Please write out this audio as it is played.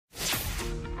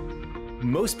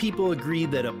Most people agree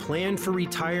that a plan for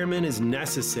retirement is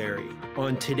necessary.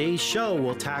 On today's show,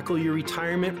 we'll tackle your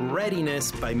retirement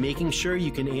readiness by making sure you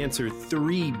can answer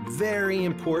 3 very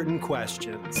important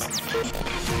questions.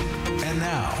 And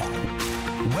now,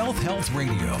 Wealth Health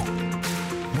Radio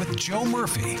with Joe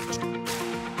Murphy.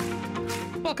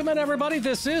 Welcome in, everybody.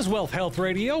 This is Wealth Health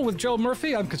Radio with Joe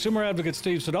Murphy. I'm consumer advocate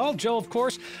Steve Siddall. Joe, of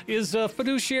course, is a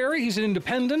fiduciary. He's an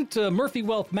independent. Murphy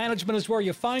Wealth Management is where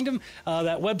you find him.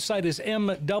 That website is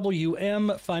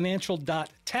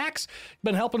mwmfinancial.tax.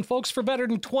 Been helping folks for better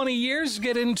than 20 years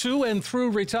get into and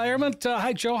through retirement.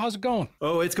 Hi, Joe. How's it going?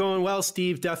 Oh, it's going well,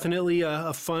 Steve. Definitely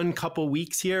a fun couple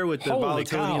weeks here with the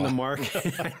volatility in the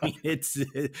market. I mean, it's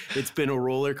been a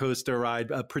roller coaster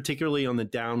ride, particularly on the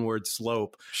downward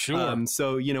slope. Sure.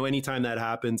 So, anytime that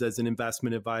happens as an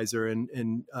investment advisor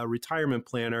and a retirement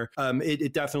planner,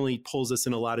 it definitely pulls us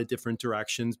in a lot of different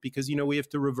directions because, we have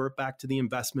to revert back to the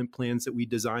investment plans that we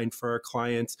designed for our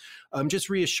clients. Just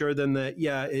reassure them that,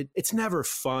 it's never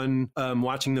fun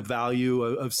watching the value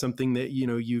of something that,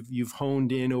 you've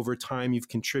honed in over time, you've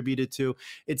contributed to.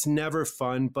 It's never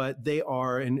fun, but they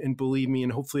are, and believe me,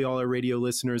 and hopefully all our radio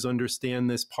listeners understand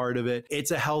this part of it.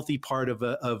 It's a healthy part of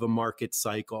a market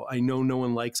cycle. I know no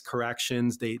one likes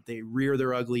corrections. They rear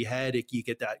their ugly head. You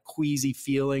get that queasy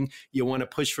feeling. You want to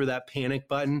push for that panic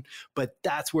button, but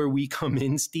that's where we come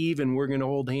in, Steve, and we're going to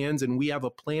hold hands and we have a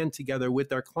plan together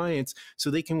with our clients so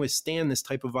they can withstand this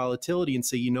type of volatility and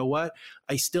say, you know what?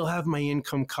 I still have my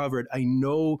income covered. I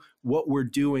know what we're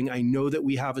doing. I know that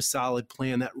we have a solid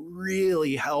plan that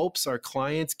really helps our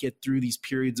clients get through these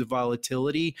periods of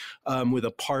volatility with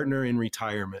a partner in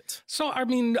retirement. So, I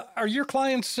mean, are your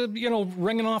clients,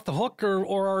 ringing off the hook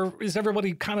or is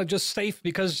everybody kind of just safe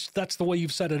because that's the way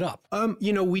you've set it up?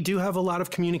 We do have a lot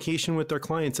of communication with our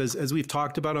clients. As we've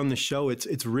talked about on the show,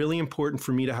 it's really important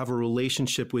for me to have a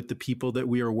relationship with the people that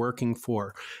we are working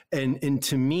for. And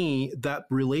to me, that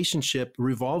relationship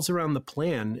revolves around the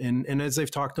plan. And as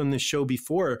I've talked on this show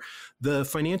before, the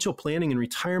financial planning and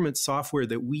retirement software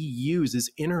that we use is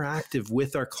interactive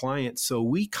with our clients. So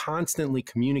we constantly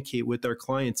communicate with our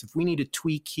clients. If we need a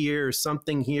tweak here or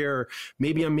something here, or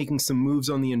maybe I'm making some moves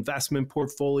on the investment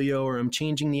portfolio, or I'm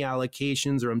changing the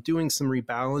allocations, or I'm doing some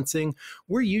rebalancing,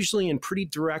 we're usually in pretty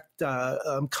direct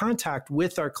contact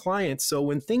with our clients. So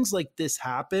when things like this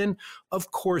happen,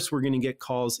 of course, we're going to get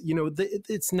calls.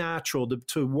 It's natural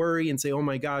to worry and say, oh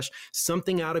my gosh,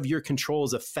 something out of your control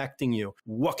is affecting you.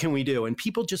 What can we do? And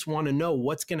people just want to know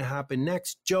what's going to happen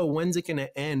next. Joe, when's it going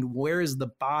to end? Where is the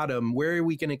bottom? Where are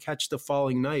we going to catch the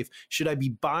falling knife? Should I be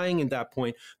buying at that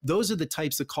point? Those are the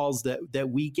types of calls that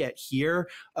we get here.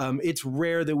 It's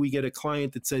rare that we get a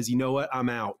client that says, you know what, I'm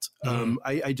out.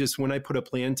 When I put a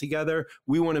plan together,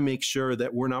 we want to make sure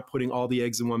that we're not putting all the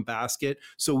eggs in one basket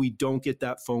so we don't get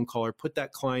that phone call or put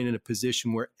that client in a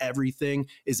position where everything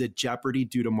is at jeopardy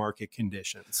due to market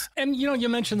conditions. And, you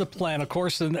mentioned the plan, of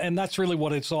course, and that's really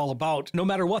what it's all about. No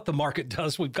matter what the market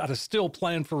does, we've got to still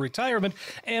plan for retirement.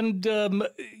 And,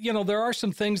 there are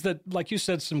some things that, like you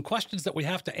said, some questions that we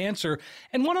have to answer.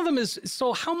 And one of them is,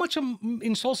 so how much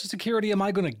in Social Security am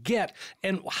I going to get?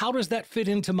 And how does that fit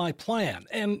into my plan?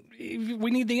 And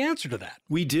we need the answer to that.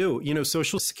 We do.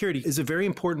 Social Security is a very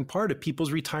important part of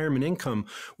people's retirement income.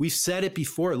 We've said it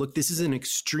before. Look, this is an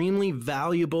extremely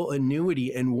valuable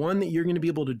annuity and one that you're going to be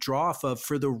able to draw off of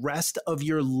for the rest of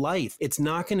your life. It's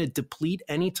not going to deplete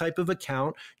any type of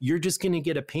account. You're just going to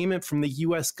get a payment from the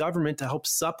U.S. government to help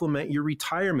supplement your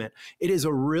retirement. It is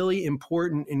a really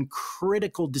important and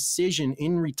critical decision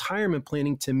in retirement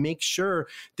planning to make sure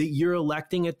that you're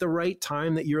electing at the right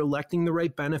time, that you're electing the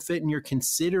right benefit, and you're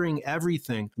considering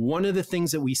everything. One of the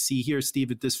things that we see here,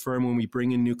 Steve, at this firm when we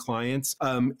bring in new clients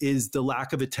is the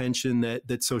lack of attention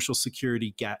that Social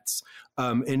Security gets.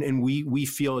 And we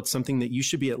feel it's something that you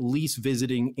should be at least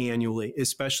visiting annually,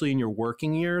 especially in your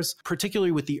working years,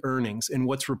 particularly with the earnings and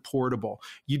what's reportable.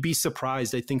 You'd be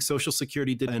surprised. I think Social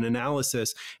Security did an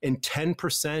analysis and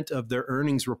 10% of their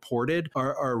earnings reported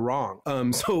are wrong.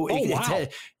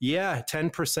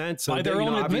 10%. So by their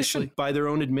own admission. By their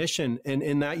own admission.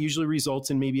 And that usually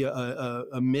results in maybe a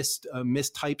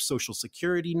mistyped Social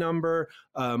Security number,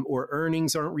 or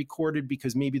earnings aren't recorded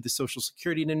because maybe the Social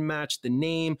Security didn't match the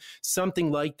name.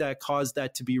 Something like that caused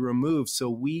that to be removed. So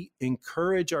we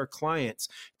encourage our clients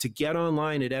to get online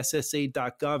online at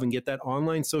ssa.gov and get that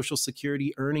online Social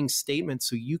Security earnings statement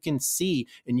so you can see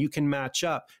and you can match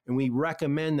up. And we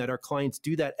recommend that our clients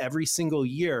do that every single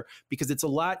year because it's a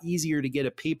lot easier to get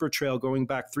a paper trail going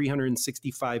back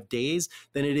 365 days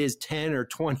than it is 10 or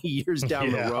 20 years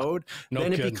down the road.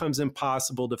 Then it becomes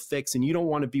impossible to fix. And you don't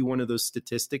want to be one of those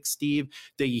statistics, Steve,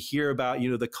 that you hear about,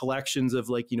 the collections of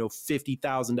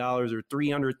 $50,000 or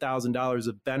 $300,000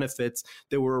 of benefits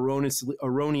that were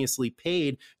erroneously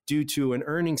paid due to an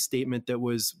earnings statement that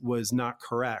was not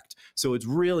correct. So it's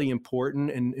really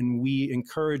important, and we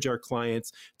encourage our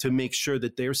clients to make sure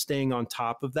that they're staying on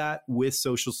top of that with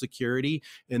Social Security.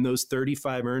 In those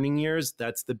 35 earning years,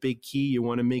 that's the big key. You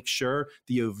want to make sure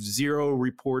that you have 0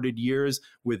 reported years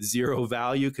with 0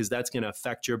 value, because that's going to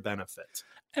affect your benefit.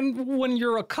 And when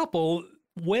you're a couple,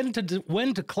 when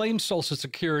to claim Social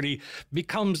Security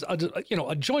becomes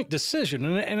a joint decision,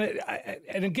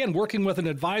 and again, working with an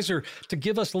advisor to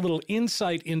give us a little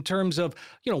insight in terms of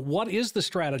what is the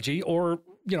strategy, or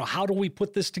how do we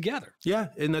put this together? Yeah,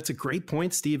 and that's a great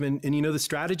point, Steve. And the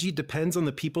strategy depends on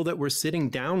the people that we're sitting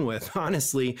down with.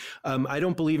 Honestly, I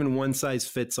don't believe in one size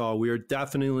fits all. We are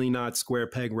definitely not square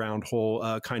peg round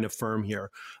hole kind of firm here.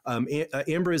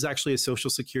 Amber is actually a Social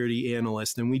Security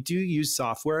analyst, and we do use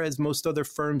software as most other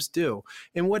firms do.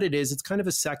 And what it is, it's kind of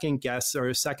a second guess or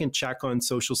a second check on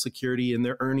Social Security and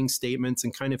their earnings statements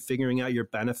and kind of figuring out your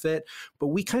benefit. But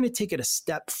we kind of take it a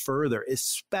step further,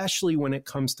 especially when it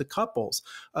comes to couples.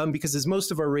 Because as most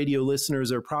of our radio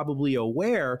listeners are probably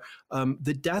aware,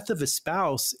 the death of a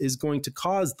spouse is going to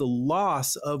cause the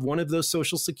loss of one of those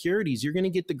Social Securities. You're going to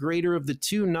get the greater of the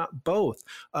two, not both.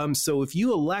 So if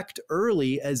you elect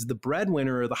early as the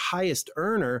breadwinner or the highest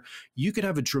earner, you could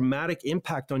have a dramatic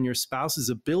impact on your spouse's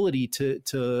ability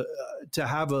to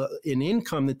have an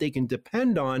income that they can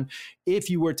depend on. If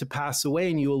you were to pass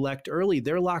away and you elect early,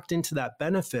 they're locked into that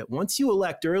benefit. Once you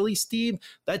elect early, Steve,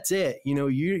 that's it.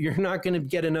 You're not going to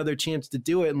get another chance to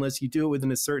do it unless you do it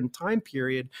within a certain time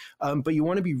period. But you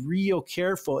want to be real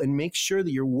careful and make sure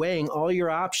that you're weighing all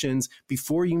your options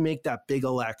before you make that big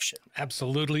election.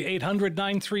 Absolutely.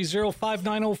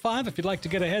 800-930-5905 if you'd like to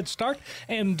get a head start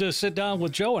and sit down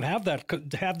with Joe and have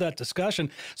that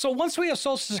discussion. So once we have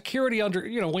Social Security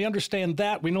we understand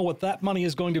that, we know what that money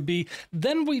is going to be,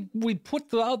 then we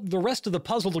put the rest of the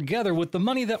puzzle together with the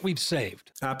money that we've saved.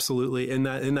 Absolutely. And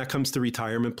that comes to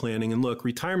retirement planning. And look,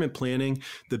 retirement planning,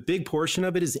 the big portion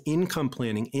of it is income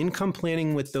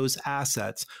planning with those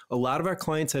assets. A lot of our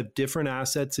clients have different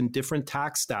assets and different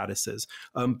tax statuses.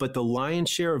 But the lion's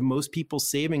share of most people's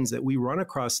savings that we run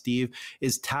across, Steve,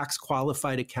 is tax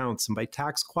qualified accounts. And by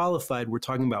tax qualified, we're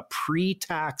talking about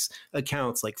pre-tax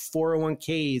accounts like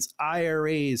 401ks,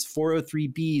 IRAs,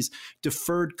 403bs,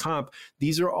 deferred comp.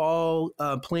 These are all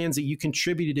plans that you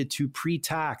contributed to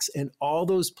pre-tax. And all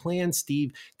those plans,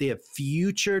 Steve, they have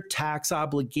future tax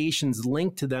obligations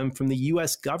linked to them from the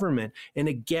U.S. government. And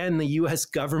again, the U.S.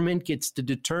 government gets to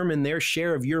determine their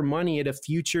share of your money at a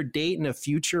future date and a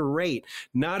future rate.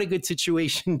 Not a good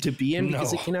situation to be in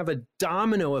because it can have a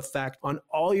domino effect on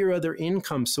all your other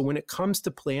income. So when it comes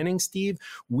to planning, Steve,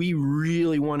 we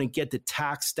really want to get the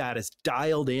tax status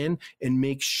dialed in and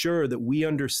make sure that we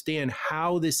understand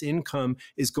how this income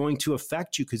is going to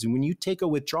affect you. Because when you take a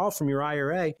withdrawal from your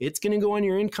IRA, it's going to go on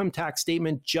your income tax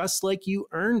statement just like you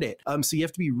earned it. So you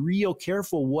have to be real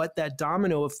careful what that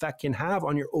domino effect can have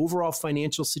on your overall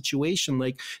financial situation,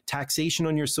 like taxation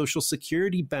on your Social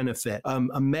Security benefit,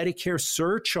 a Medicare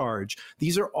surcharge.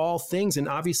 These are all things, and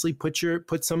obviously put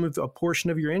a portion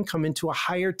of your income into a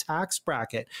higher tax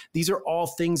bracket. These are all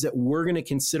things that we're going to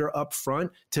consider up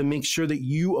front to make sure that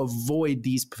you avoid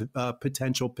these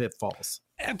potential pitfalls.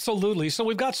 Absolutely. So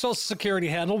we've got Social Security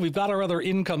handled, we've got our other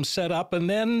income set up, and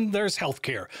then there's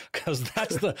healthcare, because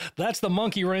that's the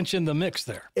monkey wrench in the mix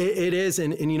there. It is,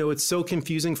 and it's so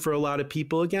confusing for a lot of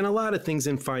people. Again, a lot of things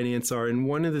in finance are, and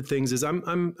one of the things is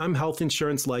I'm health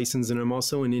insurance licensed, and I'm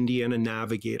also an Indiana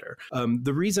navigator.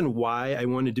 The reason why I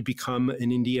wanted to become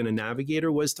an Indiana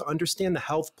navigator was to understand the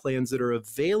health plans that are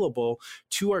available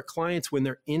to our clients when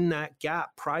they're in that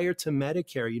gap prior to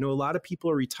Medicare. A lot of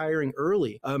people are retiring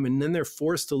early, and then they're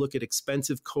forced to look at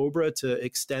expensive COBRA to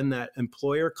extend that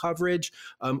employer coverage,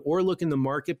 or look in the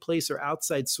marketplace or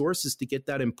outside sources to get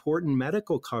that important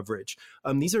medical coverage.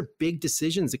 These are big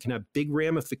decisions that can have big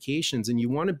ramifications, and you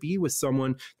want to be with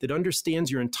someone that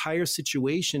understands your entire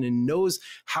situation and knows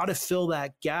how to fill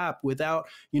that gap without,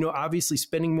 obviously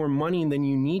spending more money than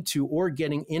you need to, or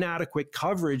getting inadequate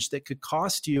coverage that could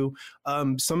cost you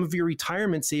some of your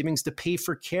retirement savings to pay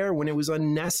for care when it was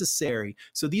unnecessary.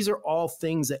 So these are all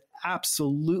things that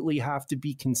absolutely have to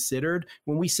be considered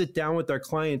when we sit down with our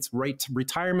clients, right? To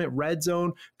retirement red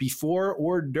zone before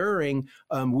or during.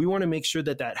 We want to make sure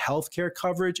that that healthcare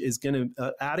coverage is going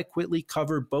to adequately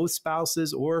cover both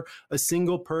spouses or a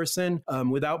single person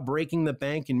without breaking the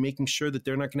bank, and making sure that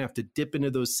they're not going to have to dip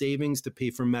into those savings to pay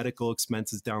for medical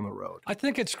expenses down the road. I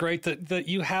think it's great that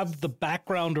you have the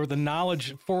background or the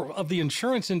knowledge of the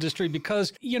insurance industry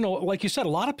because, like you said, a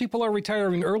lot of people are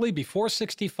retiring early before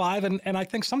 65. And I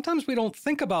think sometimes we don't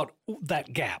think about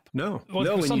that gap. No.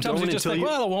 Sometimes you just think,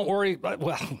 well, I won't worry.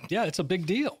 Well, yeah, it's a big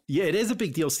deal. Yeah, it is a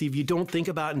big deal, Steve. You don't think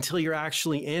about it until you're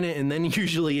actually in it. And then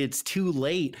usually it's too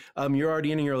late. You're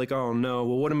already in and you're like, oh no,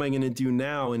 well, what am I going to do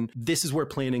now? And this is where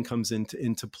planning comes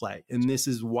into play. And this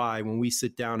is why when we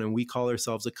sit down and we call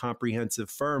ourselves a comprehensive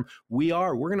firm, we're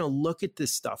going to look at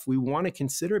this stuff. We want to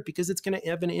consider it because it's going to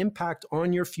have an impact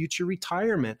on your future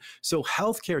retirement. So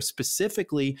healthcare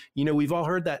specifically, we've all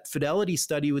heard that Fidelity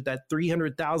study with that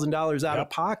 $300,000 out of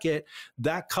pocket.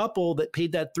 That couple that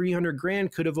paid that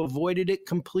 $300,000 could have avoided it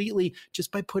completely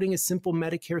just by putting a simple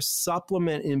Medicare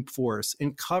supplement in force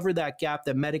and cover that gap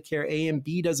that Medicare A and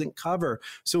B doesn't cover.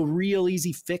 So real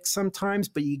easy fix sometimes,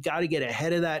 but you got to get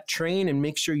ahead of that train and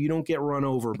make sure you don't get run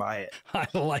over by it. I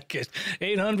like it.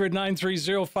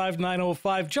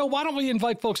 800-930-5905. Joe, why don't we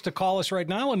invite folks to call us right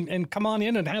now and come on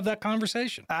in and have that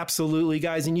conversation? Absolutely,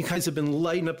 guys. And you guys have been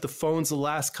lighting up the phones the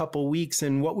last couple weeks.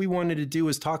 And what we wanted to do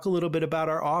is talk a little bit about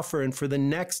our offer. And for the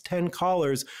next 10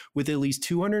 callers with at least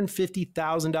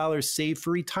 $250,000 saved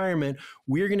for retirement,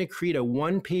 we're going to create a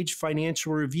one-page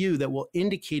financial review that will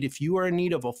indicate if you are in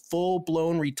need of a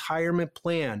full-blown retirement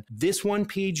plan. This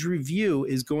one-page review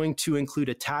is going to include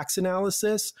a tax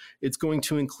analysis. It's going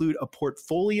to include a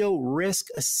portfolio risk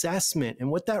assessment. And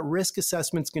what that risk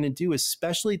assessment is going to do,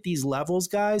 especially at these levels,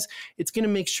 guys, it's going to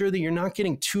make sure that you're not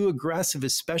getting too aggressive,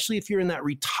 especially if you're in that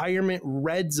retirement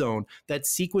red zone. That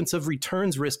sequence of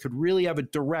returns risk could really have a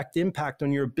direct impact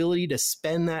on your ability to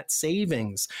spend that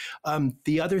savings.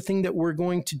 The other thing that we're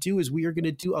going to do is we are going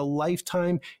to do a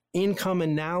lifetime income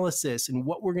analysis. And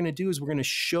what we're going to do is we're going to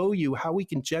show you how we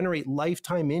can generate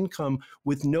lifetime income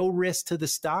with no risk to the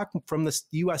stock from the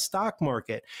U.S. stock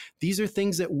market. These are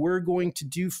things that we're going to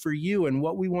do for you. And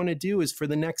what we want to do is for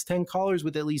the next 10 callers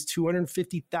with at least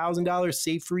 $250,000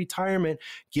 saved for retirement,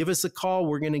 give us a call.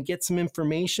 We're going to get some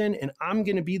information and I'm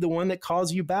going to be the one that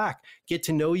calls you back, get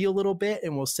to know you a little bit,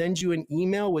 and we'll send you an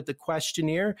email with the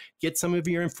questionnaire, get some of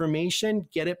your information,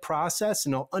 get it processed,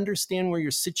 and I'll understand where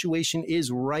your situation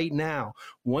is right now.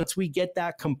 Once we get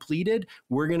that completed,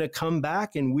 we're going to come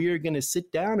back and we are going to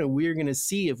sit down and we are going to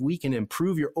see if we can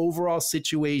improve your overall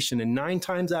situation. And 9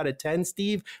 times out of 10,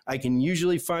 Steve, I can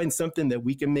usually find something that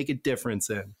we can make a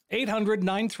difference in.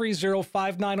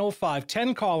 800-930-5905.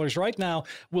 10 callers right now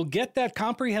will get that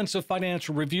comprehensive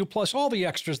financial review plus all the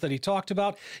extras that he talked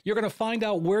about. You're going to find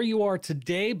out where you are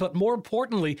today, but more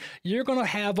importantly, you're going to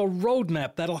have a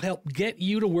roadmap that'll help get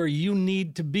you to where you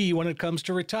need to be when it comes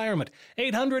to retirement.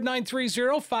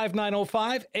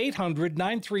 800-930-5905.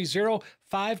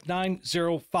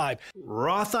 800-930-5905.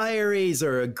 Roth IRAs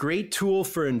are a great tool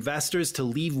for investors to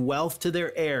leave wealth to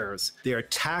their heirs. They are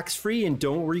tax-free and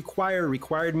don't require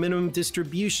required minimum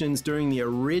distributions during the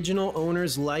original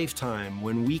owner's lifetime.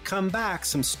 When we come back,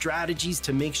 some strategies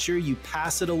to make sure you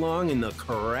pass it along in the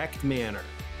correct manner.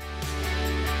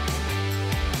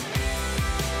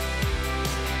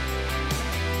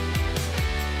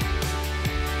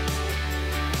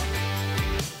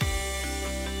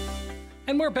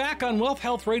 And we're back on Wealth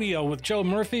Health Radio with Joe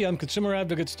Murphy. I'm consumer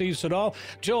advocate Steve Siddall.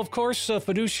 Joe, of course,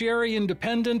 fiduciary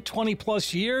independent, 20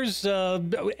 plus years.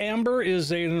 Amber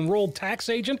is an enrolled tax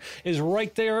agent, is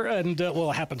right there, and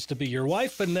happens to be your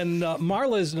wife. And then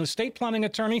Marla is an estate planning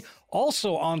attorney,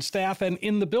 also on staff and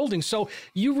in the building. So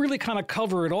you really kind of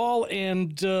cover it all.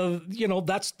 And,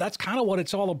 that's kind of what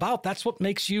it's all about. That's what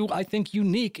makes you, I think,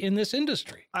 unique in this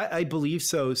industry. I believe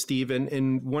so, Steve.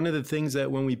 And one of the things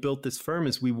that when we built this firm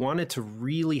is we wanted to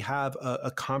really have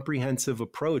a comprehensive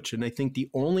approach. And I think the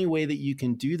only way that you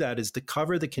can do that is to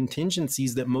cover the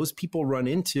contingencies that most people run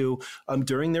into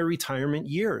during their retirement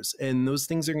years. And those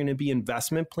things are going to be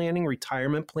investment planning,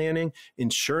 retirement planning,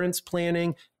 insurance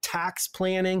planning, tax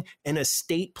planning, and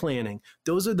estate planning.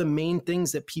 Those are the main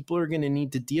things that people are going to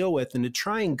need to deal with. And to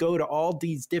try and go to all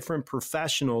these different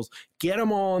professionals, get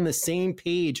them all on the same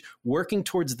page, working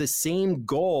towards the same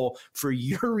goal for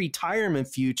your retirement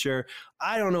future.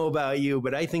 I don't know about you,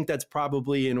 but I think that's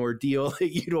probably an ordeal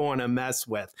that you don't want to mess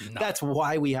with. No. That's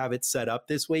why we have it set up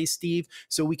this way, Steve,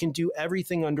 so we can do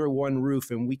everything under one roof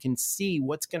and we can see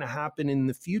what's going to happen in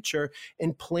the future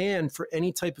and plan for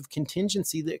any type of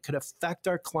contingency that could affect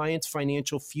our client's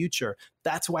financial future.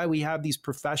 That's why we have these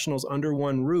professionals under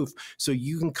one roof so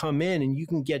you can come in and you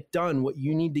can get done what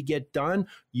you need to get done.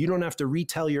 You don't have to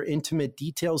retell your intimate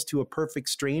details to a perfect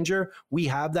stranger. We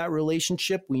have that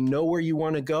relationship. We know where you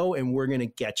want to go, and we're going to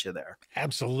get you there.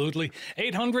 Absolutely.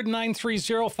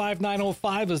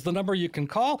 800-930-5905 is the number you can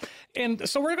call. And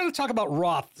so we're going to talk about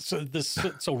Roth. So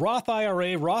Roth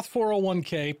IRA, Roth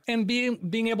 401k, and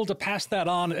being able to pass that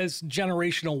on as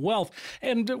generational wealth.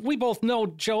 And we both know,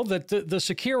 Joe, that the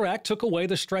Secure Act took away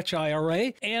the stretch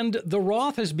IRA, and the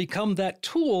Roth has become that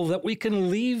tool that we can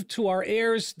leave to our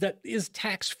heirs that is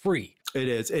tax-free. It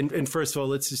is. And first of all,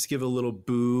 let's just give a little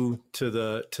boo to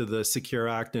the Secure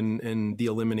Act and the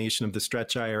elimination of the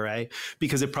stretch IRA,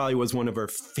 because it probably was one of our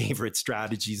favorite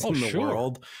strategies in the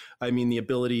world. I mean, the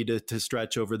ability to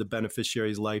stretch over the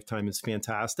beneficiary's lifetime is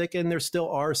fantastic. And there still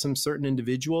are some certain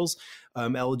individuals,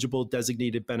 eligible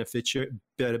designated beneficiaries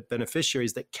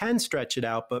that can stretch it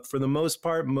out. But for the most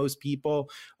part, most people,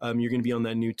 you're going to be on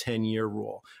that new 10-year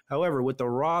rule. However, what the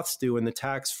Roths do and the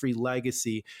tax-free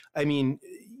legacy, I mean,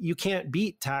 you can't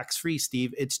beat tax-free,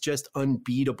 Steve. It's just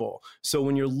unbeatable. So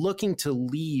when you're looking to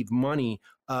leave money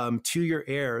to your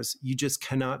heirs, you just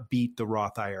cannot beat the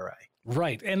Roth IRA.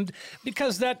 Right. And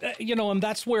because that, and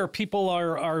that's where people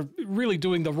are really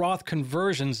doing the Roth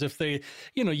conversions. If they,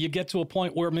 you get to a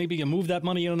point where maybe you move that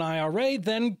money in an IRA,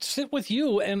 then sit with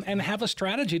you and have a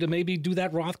strategy to maybe do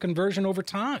that Roth conversion over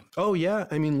time. Oh, yeah.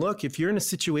 I mean, look, if you're in a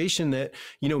situation that,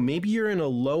 maybe you're in a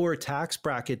lower tax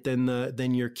bracket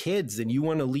than your kids and you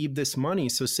want to leave this money.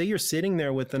 So say you're sitting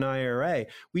there with an IRA.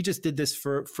 We just did this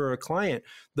for a client.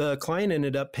 The client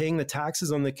ended up paying the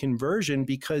taxes on the conversion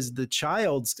because the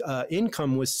child's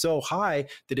income was so high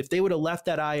that if they would have left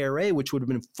that IRA, which would have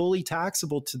been fully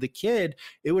taxable to the kid,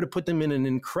 it would have put them in an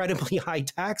incredibly high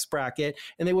tax bracket,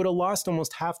 and they would have lost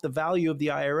almost half the value of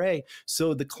the IRA.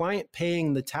 So the client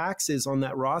paying the taxes on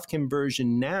that Roth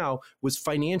conversion now was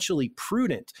financially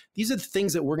prudent. These are the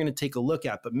things that we're going to take a look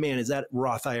at. But man, is that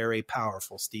Roth IRA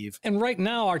powerful, Steve? And right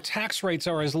now, our tax rates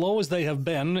are as low as they have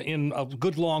been in a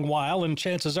good long while, and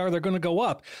chances are they're going to go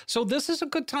up. So this is a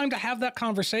good time to have that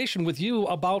conversation with you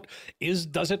about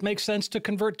does it make sense to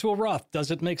convert to a Roth? Does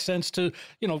it make sense to,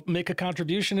 make a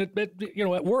contribution at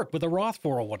work with a Roth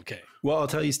 401k? Well, I'll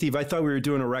tell you, Steve, I thought we were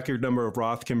doing a record number of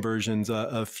Roth conversions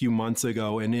a few months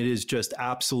ago, and it is just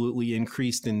absolutely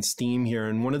increased in steam here.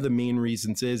 And one of the main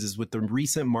reasons is with the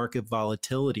recent market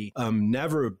volatility,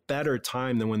 never a better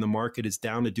time than when the market is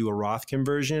down to do a Roth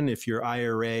conversion. If your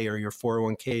IRA or your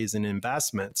 401k is in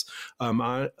investments,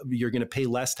 you're going to pay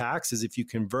less taxes if you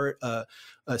convert a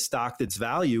stock that's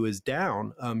value is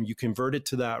down. You convert it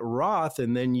to that Roth,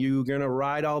 and then you're going to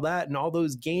ride all that, and all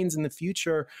those gains in the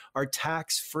future are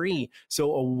tax-free.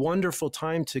 So a wonderful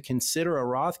time to consider a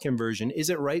Roth conversion. Is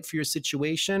it right for your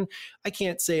situation? I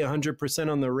can't say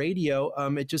 100% on the radio.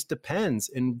 It just depends.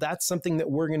 And that's something that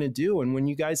we're going to do. And when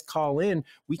you guys call in,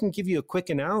 we can give you a quick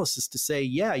analysis to say,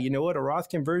 yeah, you know what, a Roth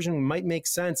conversion might make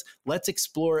sense. Let's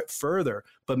explore it further.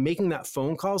 But making that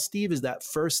phone call, Steve, is that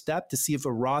first step to see if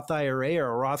a Roth IRA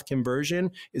or a Roth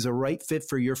conversion is a right fit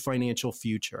for your financial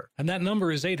future. And that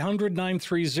number is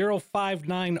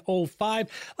 800-930-5905.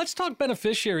 Let's talk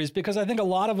beneficiaries, because I think a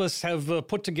lot of us have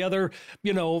put together,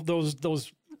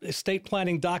 those estate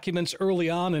planning documents early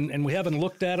on, and we haven't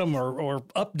looked at them or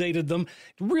updated them.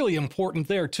 Really important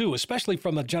there too, especially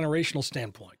from a generational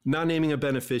standpoint. Not naming a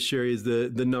beneficiary is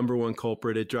the number one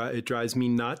culprit. It drives me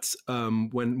nuts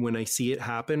when I see it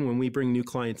happen. When we bring new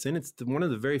clients in, it's one of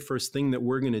the very first thing that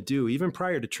we're going to do, even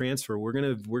prior to transfer. We're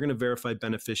going to verify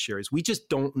beneficiaries. We just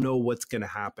don't know what's going to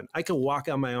happen. I could walk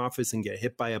out my office and get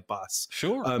hit by a bus.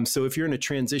 Sure. So if you're in a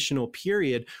transitional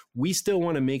period, we still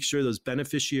want to make sure those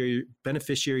beneficiaries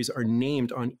are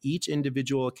named on each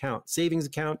individual account, savings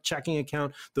account, checking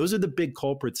account. Those are the big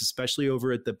culprits, especially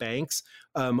over at the banks.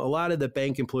 A lot of the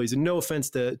bank employees, and no offense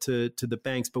to the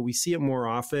banks, but we see it more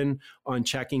often on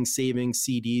checking, savings,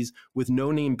 CDs with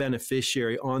no name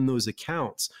beneficiary on those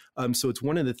accounts. So it's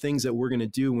one of the things that we're going to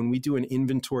do when we do an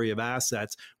inventory of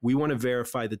assets. We want to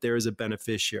verify that there is a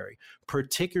beneficiary,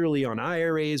 particularly on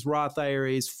IRAs, Roth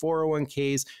IRAs,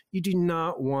 401ks. You do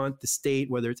not want the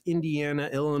state, whether it's Indiana,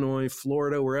 Illinois,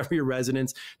 Florida, wherever your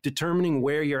residence, determining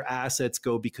where your assets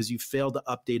go because you failed to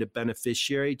update a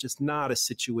beneficiary. Just not a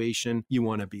situation you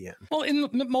want to be in. Well, in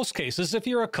most cases, if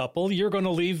you're a couple, you're going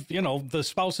to leave, the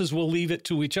spouses will leave it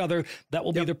to each other. That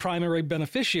will be the primary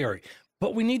beneficiary.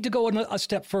 But we need to go a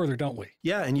step further, don't we?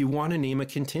 Yeah, and you want to name a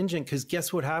contingent, because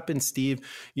guess what happens, Steve?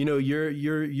 You know,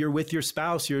 you're with your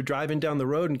spouse, you're driving down the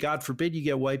road, and God forbid you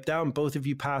get wiped out and both of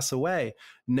you pass away.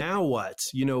 Now what?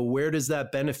 You know, where does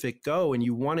that benefit go? And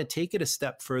you want to take it a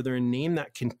step further and name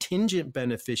that contingent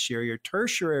beneficiary or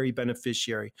tertiary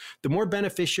beneficiary. The more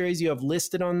beneficiaries you have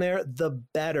listed on there, the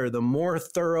better. The more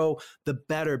thorough, the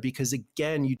better, because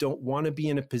again, you don't want to be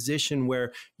in a position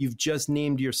where you've just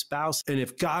named your spouse, and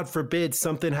if God forbid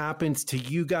something happens to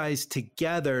you guys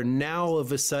together, now all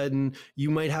of a sudden you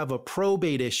might have a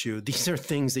probate issue. These are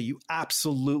things that you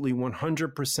absolutely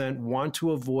 100% want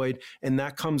to avoid, and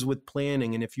that comes with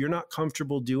planning. And if you're not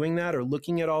comfortable doing that or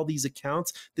looking at all these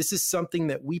accounts, this is something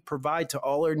that we provide to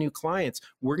all our new clients.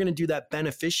 We're going to do that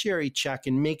beneficiary check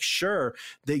and make sure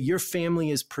that your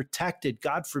family is protected.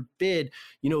 God forbid,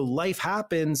 you know, life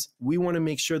happens. We want to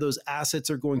make sure those assets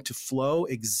are going to flow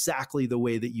exactly the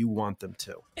way that you want them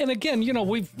to. And again, you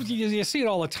know, you see it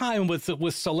all the time with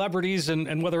celebrities,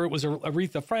 and whether it was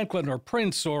Aretha Franklin or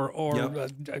Prince or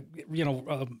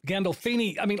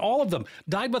Gandolfini. I mean, all of them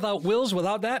died without wills,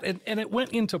 without that, and it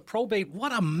went into probate.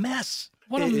 What a mess!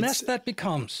 What a mess that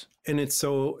becomes. And it's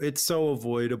so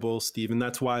avoidable, Steve, and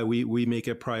that's why we make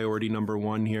it priority number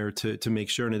one here to make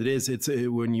sure. And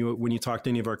when you talk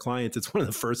to any of our clients, it's one of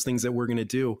the first things that we're going to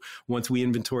do once we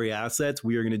inventory assets.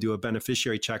 We are going to do a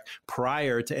beneficiary check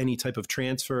prior to any type of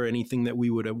transfer, anything that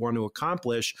we would want to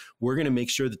accomplish. We're going to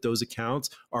make sure that those accounts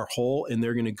are whole and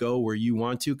they're going to go where you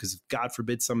want to, because if God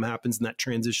forbid something happens in that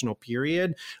transitional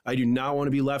period, I do not want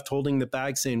to be left holding the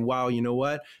bag saying, wow, you know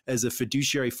what? As a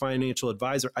fiduciary financial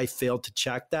advisor, I failed to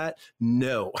check that.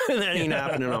 No, that ain't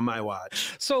happening on my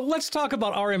watch. So let's talk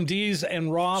about RMDs and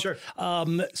Roth. Sure.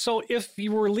 So if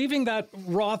you were leaving that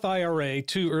Roth IRA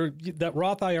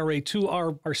to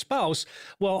our spouse,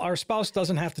 well, our spouse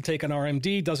doesn't have to take an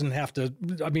RMD,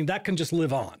 that can just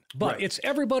live on. But Right. It's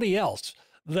everybody else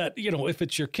that, you know, if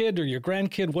it's your kid or your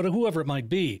grandkid, whoever it might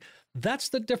be, that's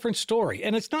the different story.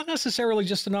 And it's not necessarily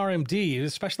just an RMD,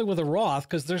 especially with a Roth,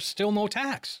 because there's still no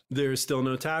tax. There's still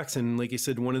no tax. And like you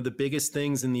said, one of the biggest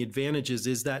things and the advantages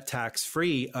is that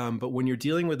tax-free. But when you're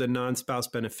dealing with a non-spouse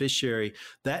beneficiary,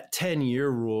 that 10-year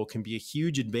rule can be a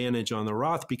huge advantage on the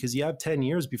Roth, because you have 10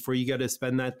 years before you got to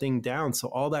spend that thing down. So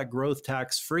all that growth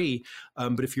tax-free.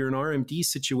 But if you're an RMD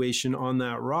situation on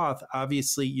that Roth,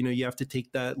 obviously, you know, you have to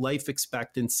take that life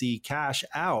expectancy cash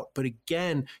out. But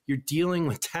again, you're dealing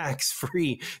with tax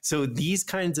free. So these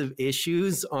kinds of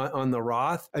issues on the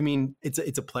Roth, I mean, it's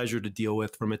a pleasure to deal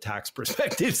with from a tax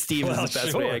perspective, Steve. Well,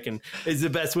 is the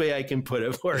best way I can put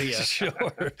it for you.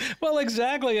 Sure. Well,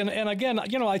 exactly. And again,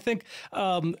 you know, I think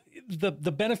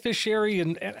the beneficiary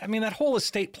and I mean, that whole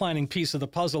estate planning piece of the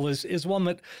puzzle is one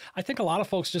that I think a lot of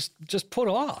folks just put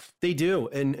off. They do.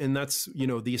 And that's, you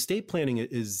know, the estate planning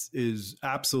is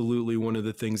absolutely one of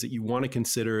the things that you want to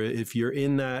consider if you're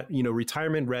in that, you know,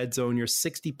 retirement red zone, you're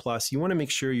 60 plus. You want to make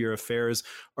sure your affairs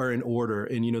are in order.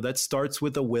 And, you know, that starts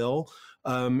with a will.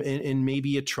 And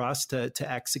maybe a trust to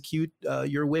execute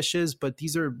your wishes. But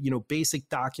these are, you know, basic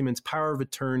documents, power of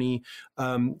attorney.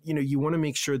 You know, you want to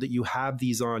make sure that you have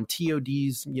these on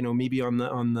TODs, you know, maybe on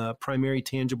the primary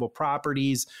tangible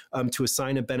properties to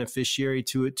assign a beneficiary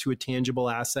to a tangible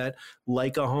asset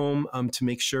like a home to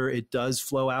make sure it does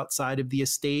flow outside of the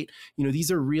estate. You know,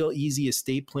 these are real easy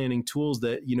estate planning tools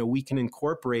that, you know, we can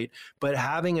incorporate, but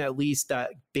having at least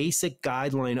that basic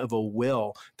guideline of a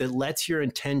will that lets your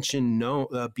intention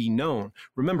be known.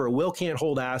 Remember, a will can't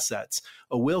hold assets.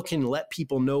 A will can let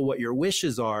people know what your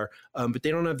wishes are, but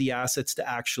they don't have the assets to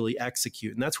actually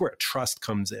execute. And that's where a trust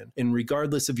comes in. And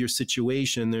regardless of your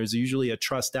situation, there's usually a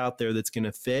trust out there that's going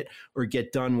to fit or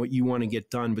get done what you want to get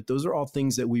done. But those are all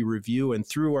things that we review. And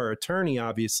through our attorney,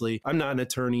 obviously, I'm not an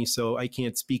attorney, so I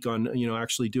can't speak on, you know,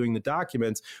 actually doing the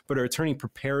documents, but our attorney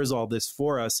prepares all this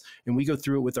for us. And we go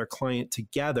through it with our client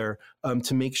together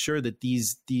to make sure that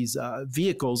these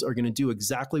vehicles are going to do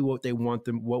exactly what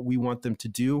we want them to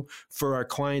do for our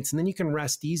clients. And then you can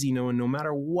rest easy knowing no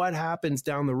matter what happens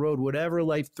down the road, whatever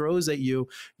life throws at you,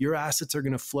 your assets are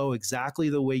going to flow exactly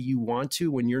the way you want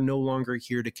to when you're no longer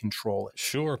here to control it.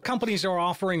 Sure. Companies are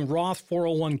offering Roth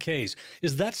 401ks.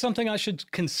 Is that something I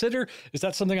should consider? Is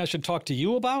that something I should talk to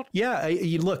you about? Yeah,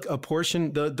 you look, a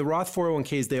portion, the Roth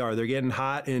 401ks, they're getting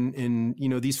hot, and you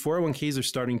know, these 401ks are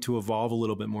starting to evolve a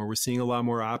little bit more. We're seeing a lot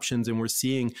more options, and we're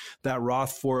seeing that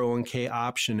Roth 401k 401k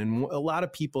option. And a lot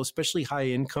of people, especially high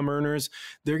income earners,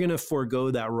 they're going to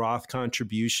forego that Roth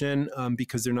contribution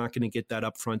because they're not going to get that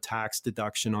upfront tax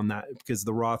deduction on that, because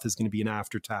the Roth is going to be an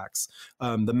after tax.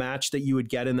 The match that you would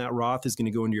get in that Roth is going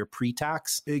to go into your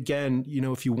pre-tax. Again,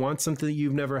 if you want something that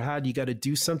you've never had, you got to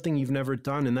do something you've never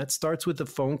done. And that starts with a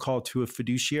phone call to a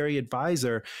fiduciary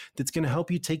advisor that's going to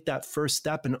help you take that first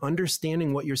step in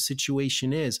understanding what your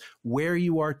situation is, where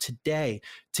you are today.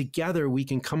 Together, we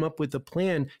can come up with a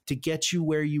plan to get you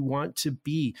where you want to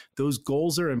be. Those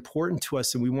goals are important to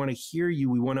us, and we want to hear you.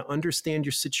 We want to understand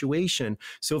your situation.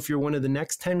 So if you're one of the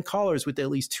next 10 callers with at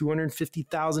least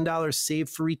 $250,000 saved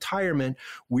for retirement,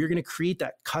 we're going to create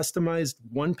that customized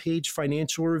one-page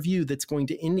financial review that's going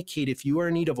to indicate if you are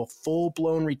in need of a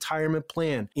full-blown retirement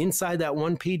plan. Inside that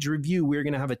one-page review, we're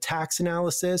going to have a tax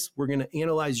analysis. We're going to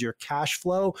analyze your cash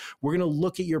flow. We're going to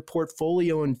look at your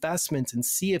portfolio investments and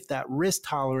see if that risk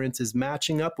tolerance is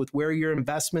matching up with where your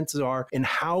investments are and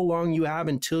how long you have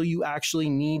until you actually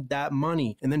need that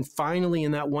money. And then finally,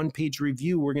 in that one-page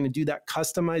review, we're going to do that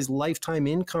customized lifetime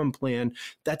income plan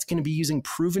that's going to be using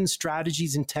proven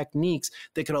strategies and techniques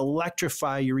that could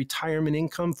electrify your retirement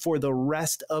income for the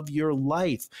rest of your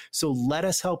life. So let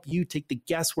us help you take the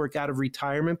guesswork out of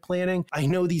retirement planning. I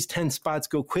know these 10 spots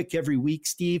go quick every week,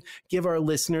 Steve. Give our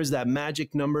listeners that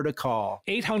magic number to call.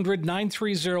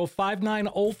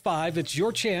 800-930-5905. It's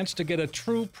your chance to get a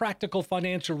true practical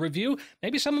financial review.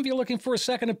 Maybe some of you are looking for a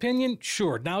second opinion.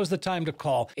 Sure, now's the time to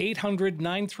call.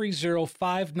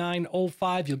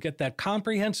 800-930-5905. You'll get that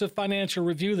comprehensive financial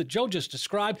review that Joe just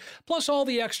described, plus all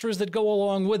the extras that go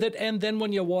along with it. And then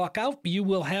when you walk out, you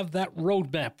will have that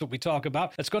roadmap that we talk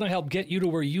about that's going to help get you to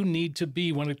where you need to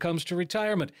be when it comes to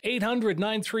retirement.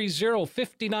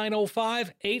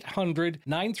 800-930-5905.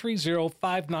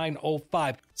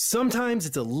 800-930-5905. Sometimes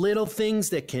it's the little things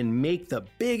that can make the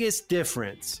biggest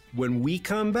difference. When we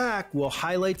come back, we'll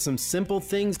highlight some simple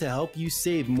things to help you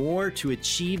save more to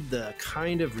achieve the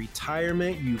kind of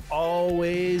retirement you've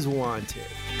always wanted.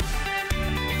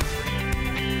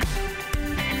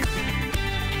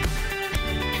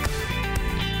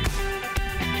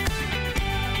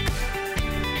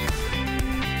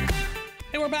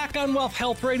 We're back on Wealth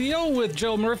Health Radio with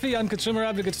Joe Murphy. I'm consumer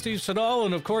advocate Steve Siddall,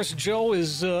 and of course, Joe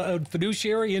is a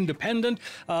fiduciary, independent.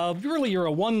 Really, you're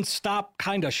a one-stop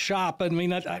kind of shop. I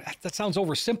mean, that sounds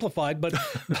oversimplified, but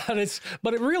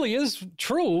but it really is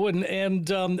true. And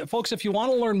folks, if you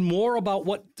want to learn more about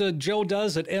what Joe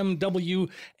does at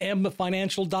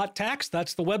mwmfinancial.tax,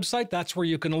 that's the website. That's where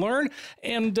you can learn.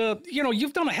 And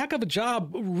you've done a heck of a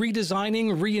job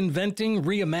redesigning, reinventing,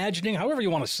 reimagining, however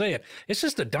you want to say it. It's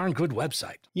just a darn good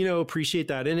website. Appreciate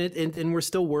that. And we're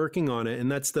still working on it. And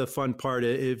that's the fun part.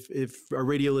 If our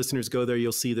radio listeners go there,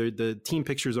 you'll see the team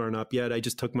pictures aren't up yet. I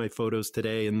just took my photos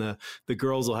today, and the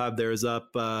girls will have theirs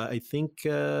up, I think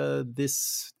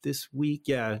this week.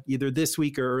 Yeah, either this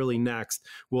week or early next,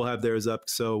 we'll have theirs up.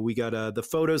 So we got the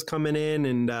photos coming in,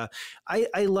 and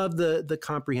I love the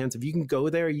comprehensive. You can go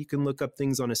there. You can look up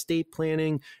things on estate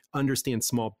planning, understand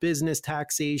small business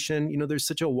taxation. There's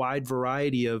such a wide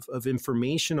variety of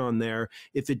information on there.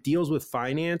 If it deals with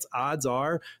finance, odds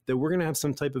are that we're going to have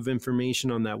some type of information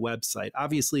on that website.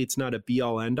 Obviously, it's not a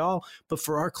be-all, end-all, but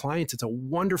for our clients, it's a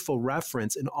wonderful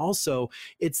reference. And also,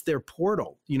 it's their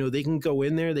portal. They can go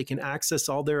in there, they can access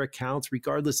all their accounts,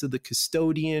 regardless of the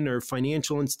custodian or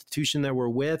financial institution that we're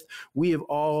with. We have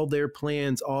all their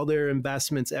plans, all their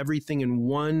investments, everything in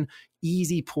one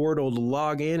easy portal to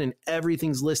log in, and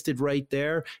everything's listed right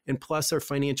there. And plus our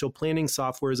financial planning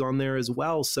software is on there as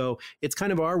well. So it's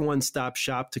kind of our one-stop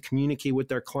shop to communicate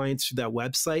with our clients through that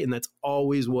website. And that's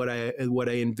always what I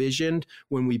envisioned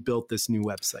when we built this new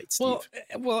website, Steve.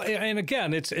 Well, and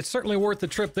again, it's certainly worth the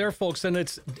trip there, folks. And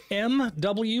it's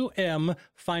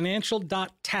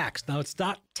mwmfinancial.tax. Now it's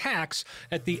 .tax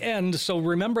at the end. So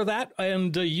remember that,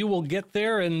 and you will get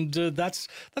there. And that's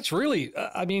really,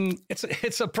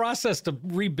 it's a process to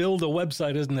rebuild a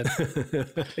website, isn't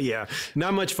it? Yeah,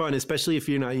 not much fun, especially if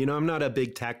you're not, I'm not a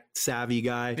big tech savvy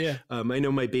guy. Yeah. I know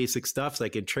my basic stuff. So I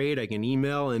can trade, I can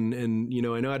email, and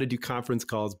I know how to do conference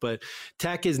calls, but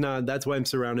tech is not. That's why I'm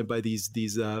surrounded by these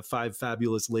 5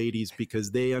 fabulous ladies,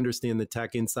 because they understand the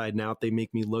tech inside and out. They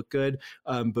make me look good.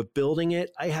 But building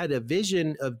it, I had a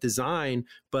vision of design,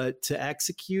 but to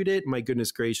execute it, my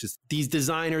goodness gracious, these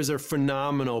designers are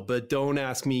phenomenal, but don't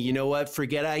ask me, you know what,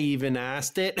 forget I even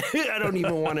asked it. I don't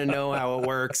even want to know how it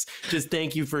works. Just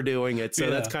thank you for doing it. So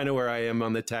that's kind of where I am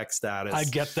on the tech status. I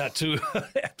get that too.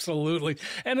 Absolutely.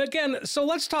 And again, so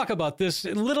let's talk about this,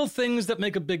 little things that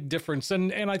make a big difference.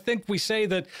 And I think we say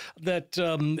that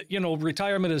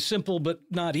retirement is simple, but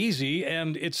not easy.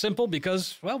 And it's simple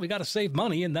because, well, we got to save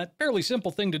money, and that's a fairly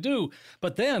simple thing to do.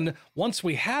 But then once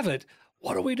we have it,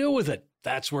 what do we do with it?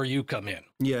 That's where you come in.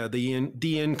 Yeah, the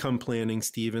income planning,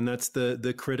 Steve, and that's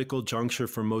the critical juncture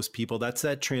for most people. That's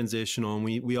that transitional. And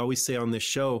we always say on this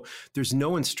show, there's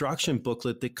no instruction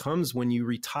booklet that comes when you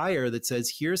retire that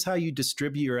says, here's how you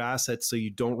distribute your assets so you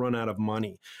don't run out of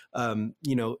money.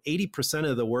 80%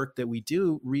 of the work that we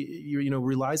do,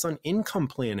 relies on income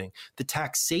planning, the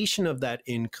taxation of that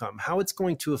income, how it's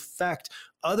going to affect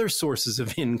other sources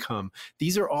of income.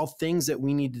 These are all things that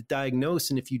we need to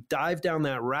diagnose. And if you dive down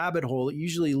that rabbit hole, it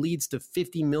usually leads to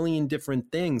 50 million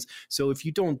different things. So if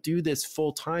you don't do this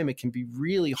full time, it can be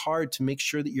really hard to make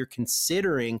sure that you're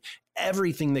considering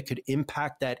everything that could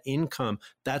impact that income.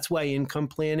 That's why income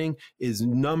planning is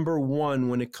number one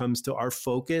when it comes to our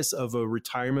focus of a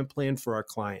retirement plan for our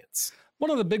clients. One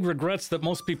of the big regrets that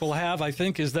most people have, I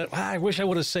think, is that I wish I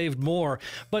would have saved more.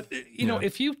 But,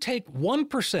 if you take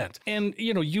 1% and,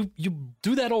 you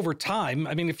do that over time,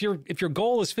 I mean, if your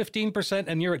goal is 15%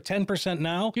 and you're at 10%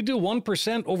 now, you do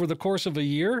 1% over the course of a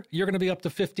year, you're going to be up to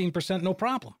 15%, no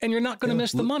problem. And you're not going to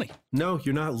miss the money. No,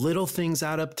 you're not. Little things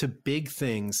add up to big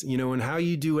things, and how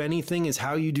you do anything is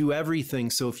how you do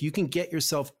everything. So if you can get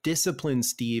yourself disciplined,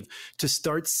 Steve, to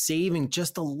start saving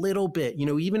just a little bit,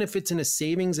 even if it's in a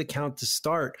savings account to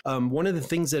start. One of the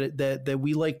things that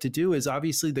we like to do is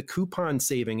obviously the coupon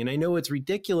saving. And I know it's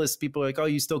ridiculous. People are like, oh,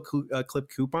 you still clip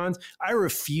coupons? I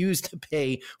refuse to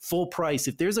pay full price.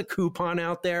 If there's a coupon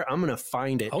out there, I'm going to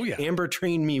find it. Oh, yeah. Amber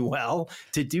trained me well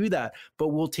to do that. But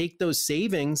we'll take those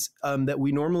savings that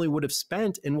we normally would have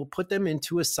spent and we'll put them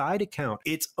into a side account.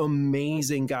 It's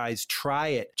amazing, guys. Try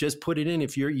it. Just put it in.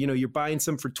 If you're buying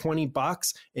some for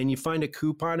 $20 and you find a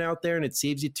coupon out there and it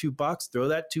saves you $2, throw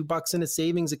that $2 in a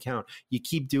savings account. You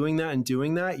keep doing that and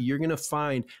doing that, you're going to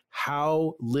find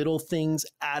how little things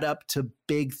add up to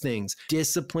big things.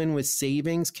 Discipline with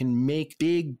savings can make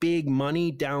big, big money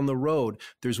down the road.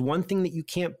 There's one thing that you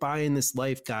can't buy in this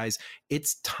life, guys.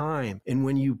 It's time. And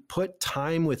when you put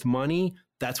time with money,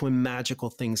 that's when magical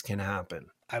things can happen.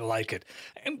 I like it.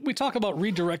 And we talk about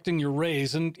redirecting your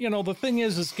raise. And, the thing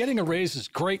is getting a raise is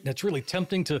great. And it's really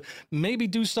tempting to maybe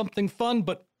do something fun,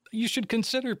 but you should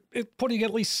consider putting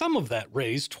at least some of that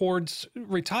raise towards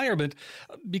retirement,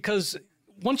 because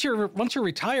once you're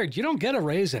retired, you don't get a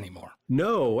raise anymore.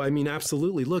 No, I mean,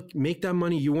 absolutely. Look, make that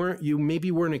money. You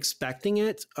maybe weren't expecting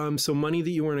it. So money that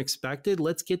you weren't expected,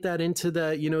 let's get that into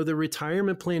the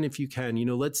retirement plan if you can.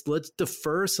 Let's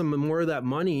defer some more of that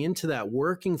money into that,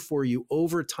 working for you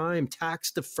over time,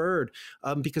 tax deferred.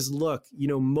 Because look,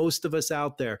 most of us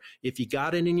out there, if you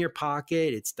got it in your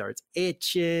pocket, it starts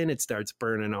itching, it starts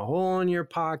burning a hole in your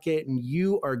pocket, and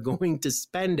you are going to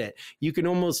spend it. You can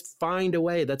almost find a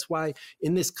way. That's why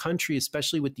in this country,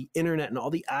 especially with the internet and all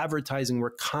the advertising,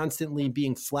 we're constantly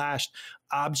being flashed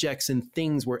objects and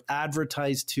things we're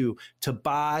advertised to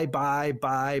buy.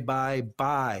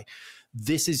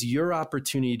 This is your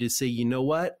opportunity to say, you know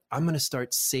what? I'm going to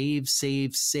start save.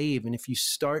 And if you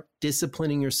start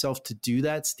disciplining yourself to do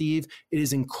that, Steve, it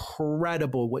is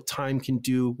incredible what time can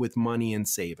do with money and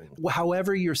saving.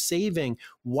 However you're saving,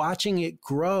 watching it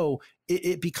grow,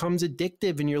 it becomes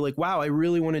addictive and you're like, wow, I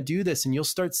really want to do this. And you'll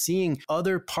start seeing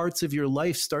other parts of your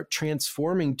life start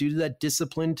transforming due to that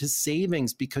discipline to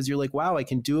savings, because you're like, wow, I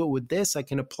can do it with this. I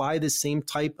can apply the same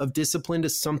type of discipline to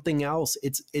something else.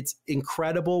 It's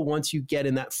incredible once you get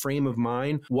in that frame of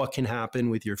mind, what can happen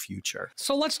with your future.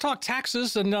 So let's talk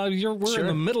taxes. And we're in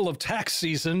the middle of tax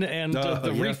season, and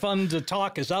the refund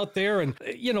talk is out there. And,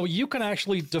 you can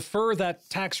actually defer that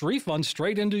tax refund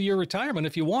straight into your retirement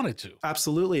if you wanted to.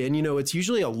 Absolutely. And, it's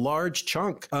usually a large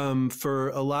chunk for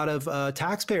a lot of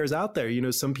taxpayers out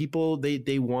there. Some people,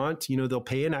 they want, they'll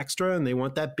pay an extra and they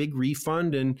want that big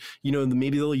refund, and,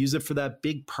 maybe they'll use it for that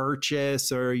big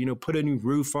purchase, or, put a new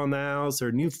roof on the house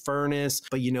or new furnace.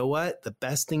 But you know what? The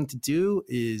best thing to do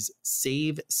is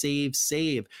save. save,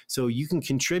 save. So you can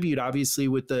contribute, obviously,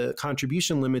 with the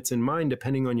contribution limits in mind,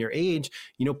 depending on your age,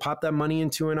 pop that money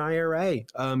into an IRA,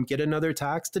 get another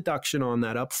tax deduction on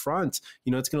that up front.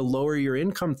 It's going to lower your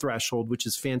income threshold, which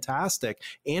is fantastic.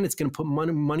 And it's going to put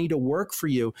money to work for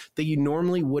you that you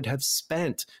normally would have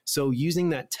spent. So using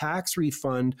that tax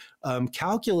refund,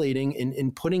 calculating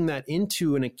and putting that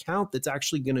into an account that's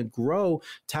actually going to grow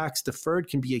tax deferred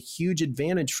can be a huge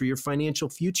advantage for your financial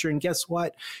future. And guess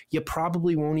what? You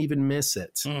probably won't even miss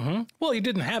it. Mm-hmm. Well, you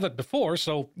didn't have it before,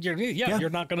 so you're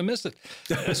not going to miss it,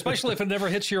 especially if it never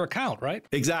hits your account, right?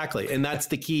 Exactly. And that's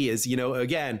the key is,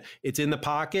 again, it's in the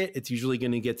pocket. It's usually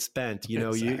going to get spent.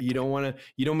 Exactly. You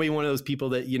don't be one of those people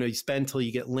that, you spend till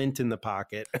you get lint in the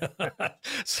pocket.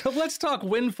 So let's talk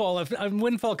windfall.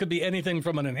 Windfall could be anything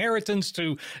from an inheritance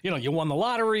to, you won the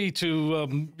lottery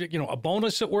to, a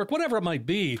bonus at work, whatever it might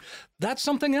be. That's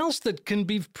something else that can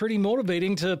be pretty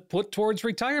motivating to put towards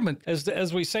retirement.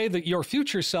 As we say, that your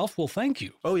future self will thank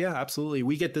you. Oh yeah, absolutely.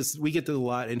 We get this a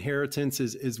lot. Inheritance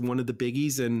is one of the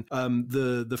biggies. And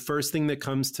the first thing that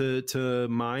comes to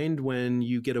mind when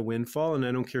you get a windfall, and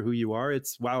I don't care who you are,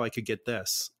 it's, wow, I could get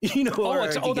this.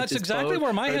 That's exactly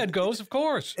where my head goes, of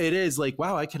course. It is like,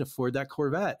 wow, I could afford that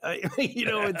Corvette.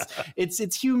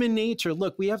 It's human nature.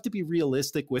 Look, we have to be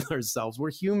realistic with ourselves.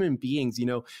 We're human beings.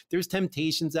 There's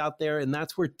temptations out there, and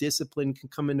that's where discipline can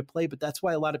come into play. But that's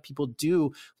why a lot of people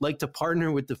do like to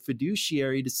partner with the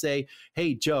fiduciary to say,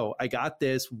 hey, Joe, I got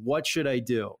this. What should I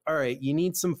do? All right, you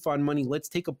need some fund money. Let's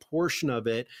take a portion of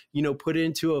it, put it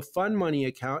into a fund money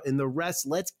account, and the rest,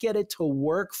 let's get it to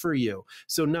work for you.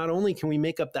 So not only can we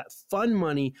make up that fund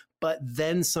money, but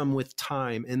then some with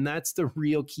time. And that's the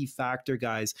real key factor,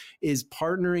 guys, is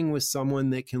partnering with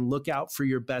someone that can look out for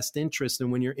your best interest.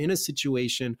 And when you're in a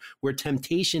situation where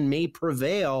temptation may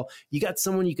prevail, you got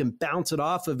someone you can bounce it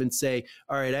off of and say,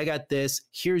 all right, I got this.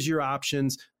 Here's your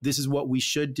options. This is what we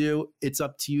should do. It's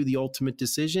up to you, the ultimate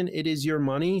decision. It is your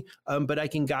money, but I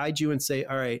can guide you and say,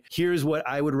 all right, here's what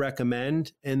I would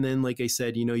recommend. And then, like I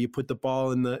said, you put the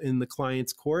ball in the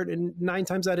client's court, and 9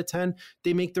 times out of 10,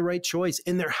 they make the right choice.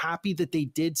 And they're happy that they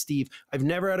did, Steve. I've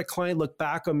never had a client look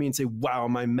back on me and say, wow,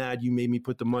 am I mad you made me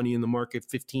put the money in the market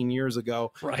 15 years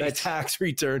ago, right? That tax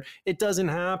return. It doesn't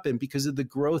happen because of the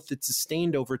growth that's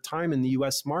sustained over time in the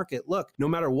U.S. market. Look, no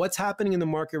matter what's happening in the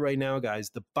market right now,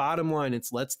 guys, the bottom line,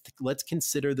 it's let's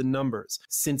consider the numbers.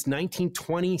 Since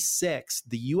 1926,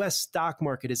 the U.S. stock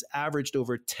market has averaged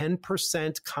over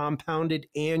 10% compounded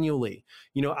annually.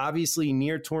 Obviously,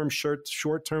 near-term,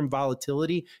 short-term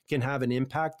volatility can have an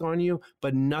impact on you,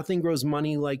 but nothing grows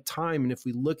money like time. And if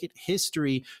we look at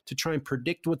history to try and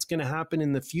predict what's going to happen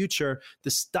in the future,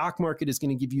 the stock market is going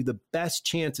to give you the best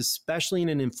chance, especially in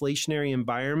an inflationary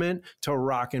environment, to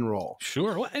rock and roll.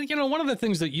 Sure. Well, and one of the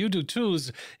things that you do too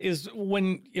is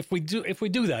if we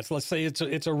do that, so let's say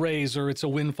it's a raise or it's a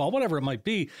windfall, whatever it might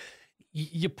be.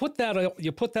 You put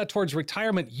that towards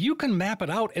retirement. You can map it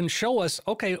out and show us,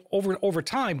 okay, over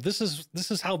time, this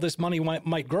is how this money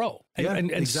might grow, and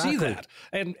exactly. See that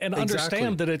and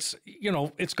understand that it's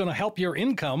going to help your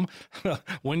income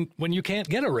when you can't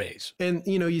get a raise. And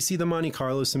you see the Monte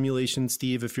Carlo simulation,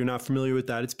 Steve. If you're not familiar with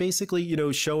that, it's basically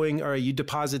showing, all right, you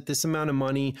deposit this amount of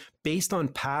money based on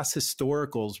past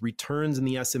historicals, returns in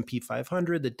the S&P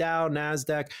 500, the Dow,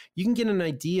 NASDAQ. You can get an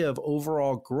idea of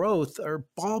overall growth or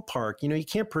ballpark. You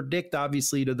can't predict,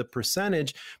 obviously, to the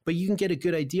percentage, but you can get a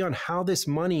good idea on how this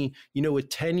money, with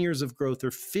 10 years of growth or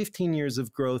 15 years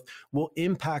of growth will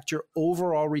impact your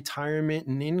overall retirement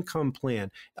and income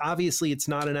plan. Obviously, it's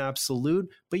not an absolute,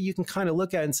 but you can kind of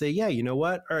look at it and say, yeah, you know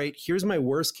what? All right, here's my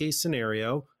worst case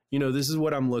scenario. This is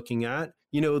what I'm looking at.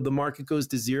 The market goes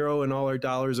to zero and all our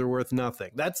dollars are worth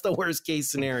nothing. That's the worst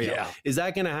case scenario. Yeah. Is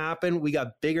that going to happen? We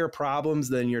got bigger problems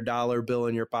than your dollar bill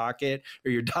in your pocket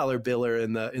or your dollar biller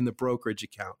in the brokerage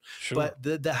account. Sure.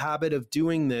 But the habit of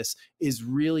doing this is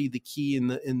really the key in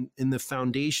the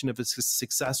foundation of a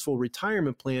successful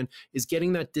retirement plan, is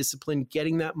getting that discipline,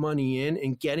 getting that money in,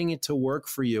 and getting it to work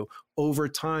for you over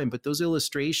time. But those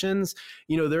illustrations,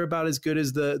 they're about as good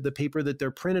as the paper that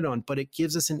they're printed on, but it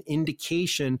gives us an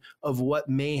indication of what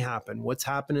may happen. What's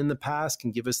happened in the past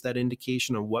can give us that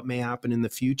indication of what may happen in the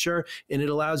future. And it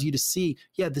allows you to see,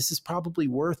 yeah, this is probably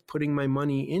worth putting my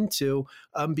money into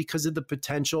because of the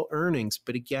potential earnings.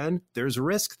 But again, there's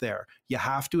risk there. You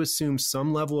have to assume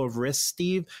some level of risk,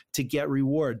 Steve, to get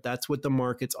reward. That's what the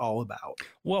market's all about.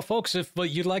 Well, folks, if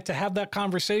you'd like to have that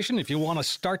conversation, if you want to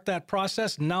start that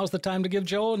process, now's the time to give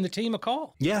Joe and the team a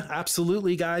call. Yeah,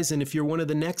 absolutely, guys. And if you're one of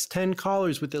the next 10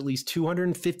 callers with at least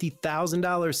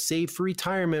 $250,000 saved for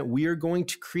retirement, we are going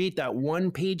to create that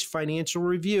one-page financial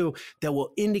review that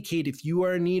will indicate if you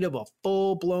are in need of a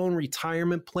full-blown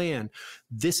retirement plan.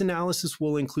 This analysis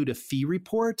will include a fee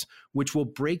report, which will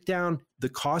break down the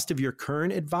cost of your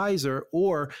current advisor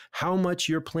or how much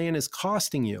your plan is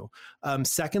costing you.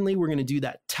 Secondly, we're going to do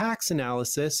that tax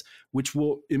analysis, which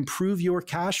will improve your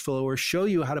cash flow or show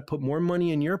you how to put more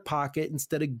money in your pocket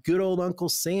instead of good old Uncle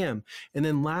Sam. And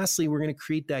then lastly, we're going to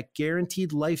create that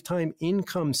guaranteed lifetime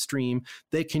income stream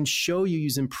that can show you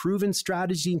using proven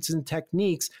strategies and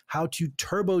techniques how to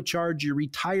turbocharge your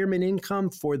retirement income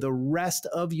for the rest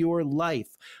of your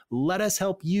life. Let us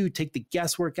help you take the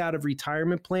guesswork out of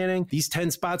retirement planning. These 10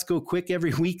 spots go quick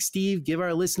every week, Steve. Give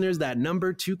our listeners that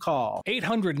number to call.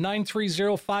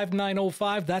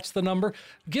 800-930-5905. That's the number.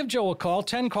 Give Joe a call.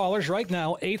 10 callers right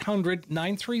now.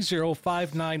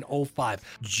 800-930-5905.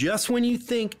 Just when you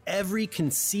think every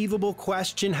conceivable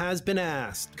question has been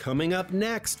asked, coming up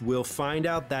next, we'll find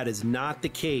out that is not the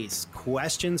case.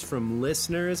 Questions from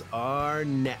listeners are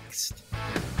next.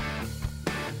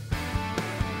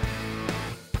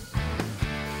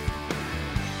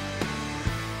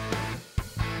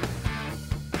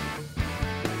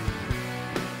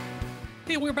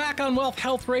 Hey, we're back on Wealth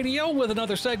Health Radio with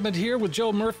another segment here with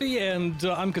Joe Murphy, and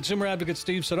I'm consumer advocate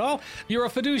Steve Siddall. You're a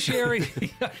fiduciary,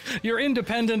 you're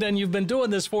independent, and you've been doing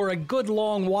this for a good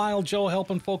long while, Joe,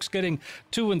 helping folks getting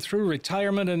to and through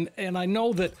retirement. And I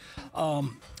know that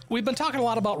we've been talking a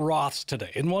lot about Roths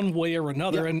today in one way or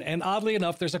another, Yep. and oddly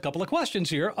enough, there's a couple of questions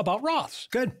here about Roths.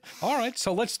 Good. All right,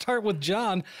 so let's start with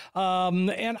John,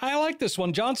 and I like this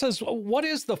one. John says, what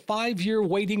is the 5-year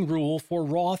waiting rule for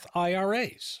Roth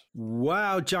IRAs?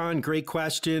 Wow, John, great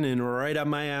question and right up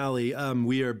my alley.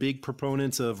 We are big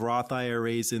proponents of Roth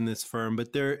IRAs in this firm,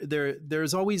 but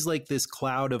there's always like this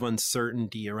cloud of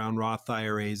uncertainty around Roth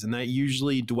IRAs, and that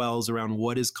usually dwells around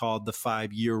what is called the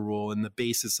 5-year rule and the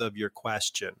basis of your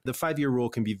question. The 5-year rule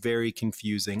can be very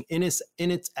confusing. In its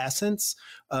essence,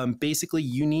 basically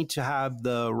you need to have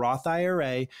the Roth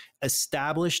IRA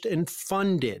established and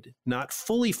funded, not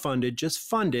fully funded, just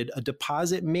funded, a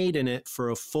deposit made in it for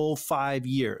a full 5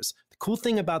 years. The cool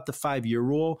thing about the 5-year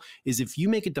rule is if you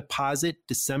make a deposit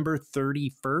December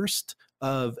 31st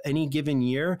of any given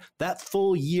year, that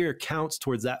full year counts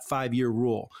towards that 5-year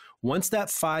rule. Once that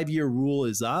 5-year rule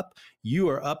is up, you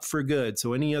are up for good.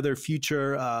 So any other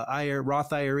future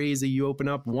Roth IRAs that you open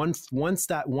up, once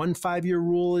that 5-year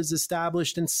rule is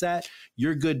established and set,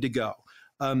 you're good to go.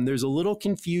 There's a little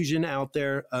confusion out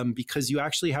there because you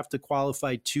actually have to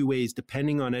qualify 2 ways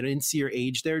depending on, I didn't see your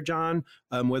age there, John,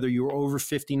 whether you were over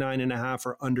 59 and a half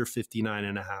or under 59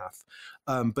 and a half.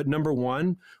 But number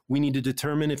one, we need to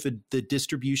determine if the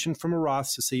distribution from a Roth,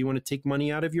 so say you want to take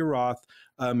money out of your Roth,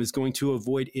 is going to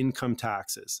avoid income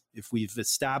taxes. If we've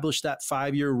established that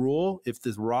 5-year rule, if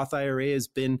the Roth IRA has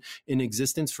been in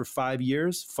existence for 5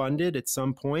 years, funded at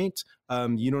some point,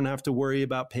 you don't have to worry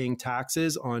about paying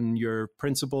taxes on your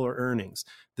principal or earnings.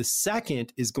 The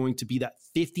second is going to be that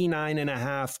 59 and a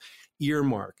half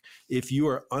earmark. If you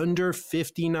are under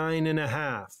 59 and a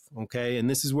half, okay, and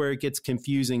this is where it gets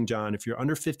confusing, John. If you're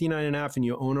under 59 and a half and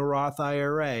you own a Roth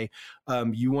IRA,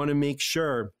 you want to make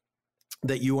sure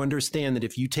that you understand that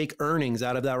if you take earnings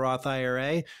out of that Roth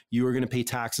IRA, you are going to pay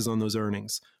taxes on those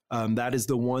earnings. That is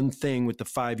the one thing with the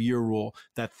 5-year rule.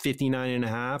 That 59 and a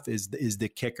half is the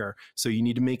kicker. So you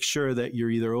need to make sure that you're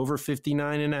either over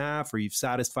 59 and a half or you've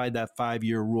satisfied that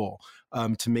 5-year rule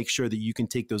to make sure that you can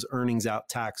take those earnings out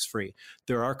tax-free.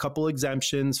 There are a couple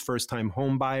exemptions, first-time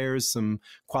home buyers, some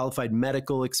qualified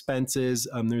medical expenses.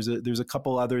 There's a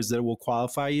couple others that will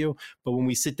qualify you. But when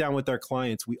we sit down with our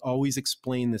clients, we always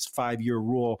explain this 5-year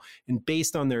rule and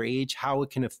based on their age, how it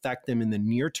can affect them in the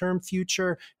near-term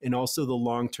future and also the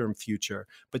long-term future.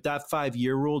 But that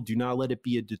 5-year rule, do not let it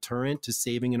be a deterrent to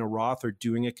saving in a Roth or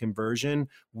doing a conversion.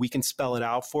 We can spell it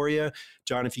out for you.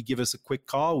 John, if you give us a quick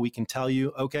call, we can tell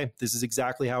you, okay, this is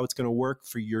exactly how it's going to work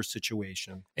for your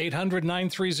situation.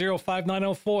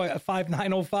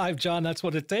 800-930-5905, John, that's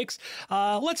what it takes.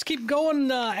 Let's keep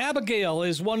going. Abigail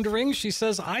is wondering, she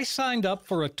says, I signed up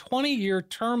for a 20-year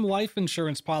term life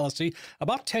insurance policy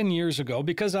about 10 years ago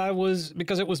because it was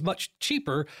much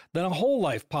cheaper than a whole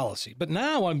life policy. But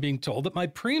now I'm being told that my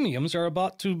premiums are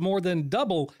about to more than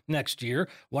double next year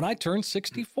when I turn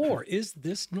 64. Is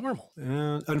this normal?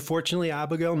 Unfortunately,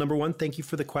 Abigail, number one, thank you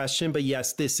for the question. But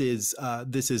yes, this is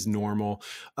normal.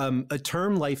 A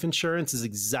term life insurance is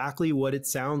exactly what it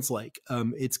sounds like.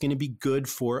 It's going to be good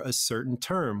for a certain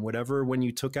term, when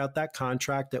you took out that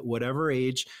contract at whatever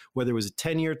age, whether it was a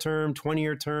 10-year term,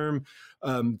 20-year term,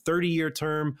 30-year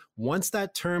term. Once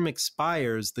that term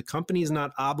expires, the company is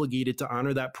not obligated to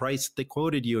honor that price that they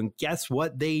quoted you. And guess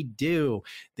what they do?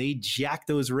 They jack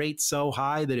those rates so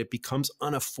high that it becomes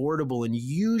unaffordable. And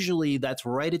usually that's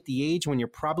right at the age when you're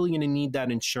probably going to need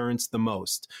that insurance the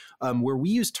most. Where we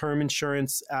use term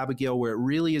insurance, Abigail, where it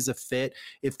really is a fit,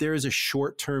 if there is a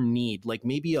short-term need, like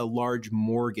maybe a large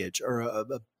mortgage or a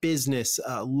business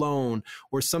loan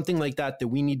or something like that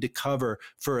we need to cover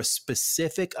for a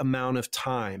specific amount of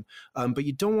time. But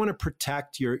you don't want to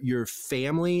protect your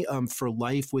family for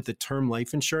life with a term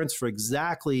life insurance for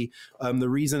exactly the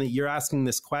reason that you're asking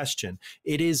this question.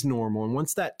 It is normal. And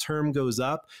once that term goes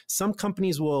up, some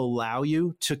companies will allow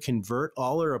you to convert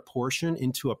all or a portion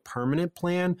into a permanent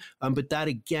plan. But that,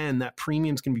 again, that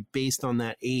premium is going to be based on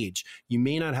that age. You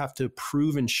may not have to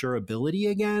prove insurability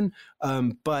again.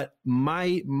 But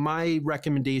my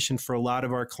recommendation for a lot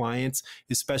of our clients,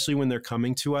 especially when they're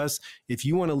coming to us, if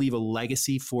you want to leave a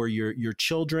legacy for your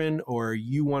children, or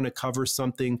you want to cover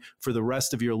something for the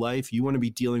rest of your life, you want to be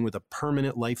dealing with a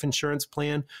permanent life insurance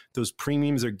plan. Those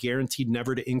premiums are guaranteed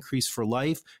never to increase for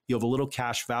life. You have a little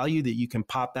cash value that you can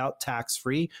pop out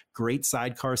tax-free, great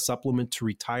sidecar supplement to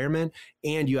retirement,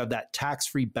 and you have that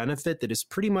tax-free benefit that is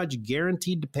pretty much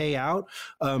guaranteed to pay out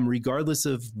regardless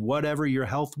of whatever your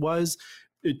health was.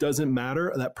 It doesn't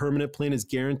matter. That permanent plan is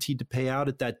guaranteed to pay out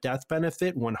at that death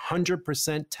benefit,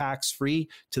 100% tax-free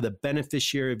to the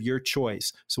beneficiary of your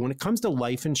choice. So when it comes to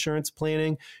life insurance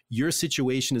planning, your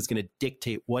situation is going to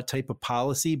dictate what type of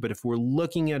policy. But if we're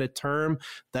looking at a term,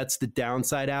 that's the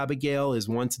downside, Abigail, is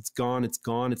once it's gone, it's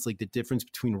gone. It's like the difference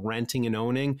between renting and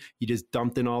owning. You just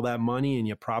dumped in all that money and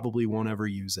you probably won't ever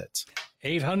use it.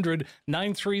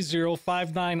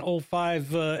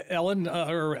 800-930-5905, Ellen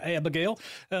or Abigail.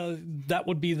 That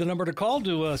would be the number to call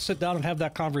to sit down and have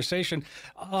that conversation.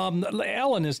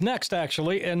 Ellen is next,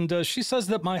 actually, and she says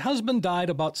that my husband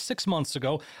died about 6 months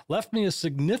ago, left me a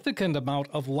significant amount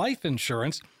of life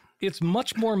insurance. It's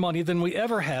much more money than we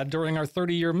ever had during our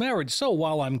 30-year marriage. So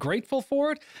while I'm grateful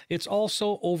for it, it's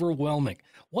also overwhelming.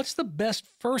 What's the best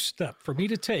first step for me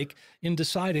to take in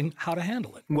deciding how to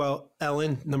handle it? Well,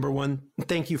 Ellen, number one,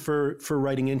 thank you for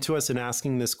writing into us and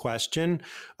asking this question.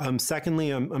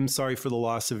 Secondly, I'm sorry for the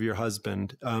loss of your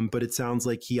husband, but it sounds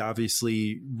like he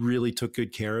obviously really took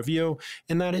good care of you.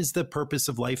 And that is the purpose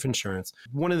of life insurance.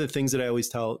 One of the things that I always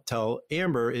tell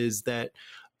Amber is that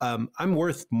I'm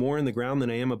worth more in the ground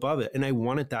than I am above it. And I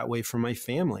want it that way for my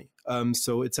family.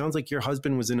 So it sounds like your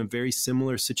husband was in a very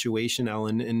similar situation,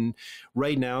 Ellen, and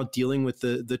right now dealing with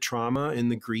the trauma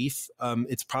and the grief,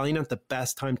 it's probably not the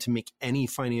best time to make any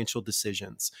financial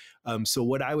decisions. So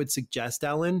what I would suggest,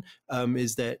 Ellen,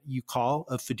 is that you call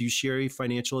a fiduciary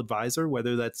financial advisor,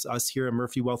 whether that's us here at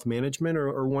Murphy Wealth Management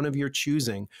or one of your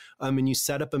choosing, and you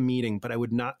set up a meeting. But I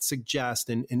would not suggest,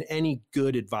 and any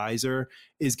good advisor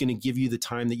is going to give you the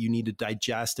time that you need to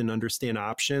digest and understand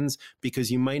options,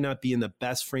 because you might not be in the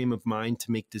best frame of mind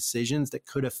to make decisions that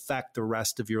could affect the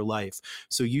rest of your life.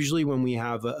 So usually when we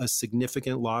have a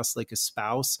significant loss like a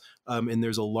spouse, and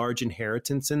there's a large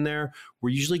inheritance in there, we're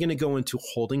usually going to go into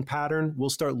holding pattern. We'll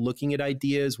start looking at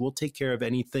ideas. We'll take care of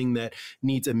anything that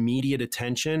needs immediate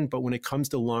attention. But when it comes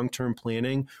to long-term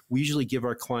planning, we usually give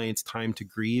our clients time to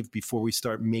grieve before we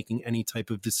start making any type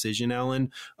of decision, Ellen.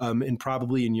 And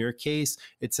probably in your case,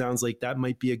 it sounds like that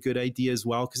might be a good idea as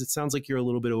well, because it sounds like you're a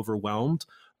little bit overwhelmed.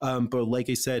 But like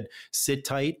I said, sit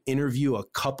tight, interview a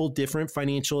couple different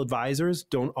financial advisors.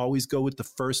 Don't always go with the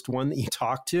first one that you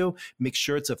talk to. Make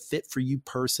sure it's a fit for you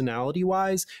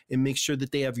personality-wise, and make sure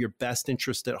that they have your best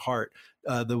interest at heart.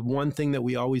 The one thing that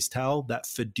we always tell, that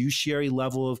fiduciary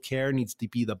level of care needs to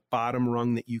be the bottom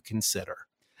rung that you consider.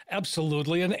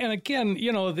 Absolutely. And again,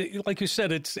 you know, like you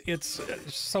said, it's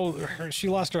so she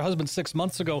lost her husband 6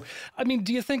 months ago. I mean,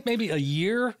 do you think maybe a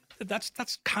year, that's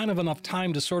kind of enough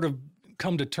time to sort of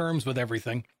come to terms with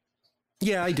everything?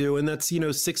 Yeah, I do. And that's,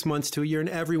 6 months to a year, and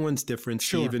everyone's different,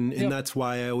 Sure. Steve. And that's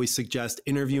why I always suggest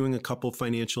interviewing a couple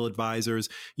financial advisors,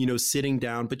 sitting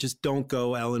down, but just don't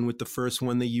go, Ellen, with the first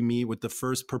one that you meet, with the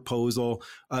first proposal,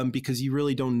 because you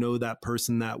really don't know that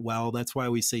person that well. That's why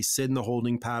we say sit in the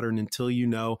holding pattern until you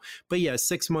know. But yeah,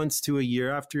 6 months to a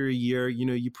year, after a year,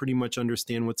 you pretty much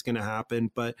understand what's going to happen.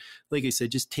 But like I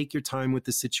said, just take your time with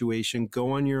the situation,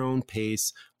 go on your own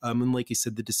pace. And like I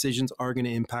said, the decisions are going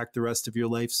to impact the rest of your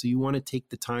life. So you want to take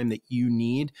the time that you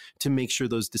need to make sure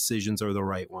those decisions are the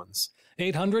right ones.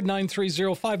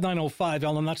 800-930-5905,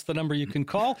 Ellen, that's the number you can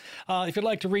call. If you'd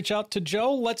like to reach out to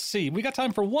Joe, let's see. We got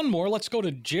time for one more. Let's go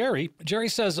to Jerry. Jerry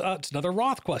says, it's another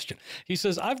Roth question. He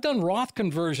says, I've done Roth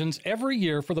conversions every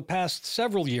year for the past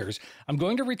several years. I'm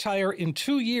going to retire in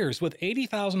 2 years with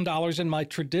 $80,000 in my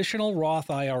traditional Roth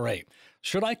IRA.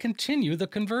 should I continue the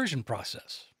conversion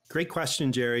process? Great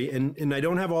question, Jerry. And I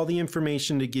don't have all the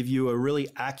information to give you a really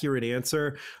accurate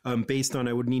answer based on,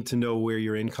 I would need to know where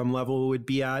your income level would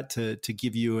be at to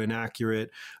give you an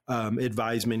accurate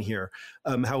advisement here.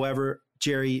 However,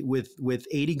 Jerry, with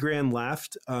 80 grand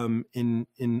left,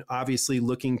 in obviously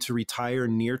looking to retire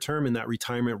near term in that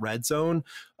retirement red zone,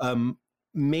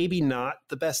 maybe not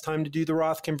the best time to do the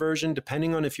Roth conversion,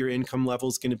 depending on if your income level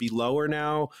is going to be lower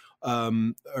now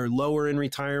or lower in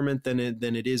retirement than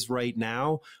it is right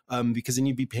now, because then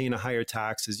you'd be paying a higher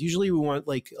taxes. Usually we want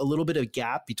like a little bit of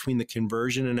gap between the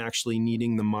conversion and actually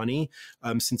needing the money.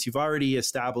 Since you've already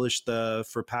established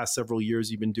for past several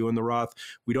years you've been doing the Roth,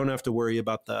 we don't have to worry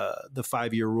about the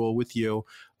 5-year rule with you.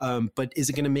 But is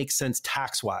it going to make sense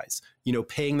tax-wise?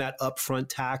 Paying that upfront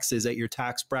taxes at your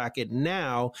tax bracket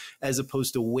now, as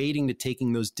opposed to waiting to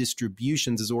taking those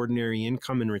distributions as ordinary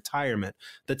income in retirement.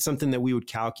 That's something that we would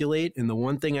calculate. And the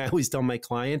one thing I always tell my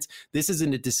clients, this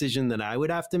isn't a decision that I would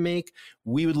have to make.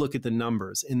 We would look at the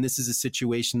numbers. And this is a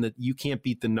situation that you can't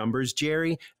beat the numbers,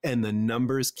 Jerry, and the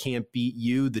numbers can't beat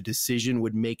you. The decision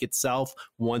would make itself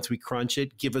once we crunch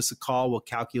it. Give us a call. We'll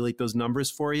calculate those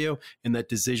numbers for you. And that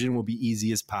decision will be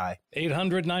easy as pie.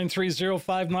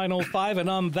 800-930-5905. And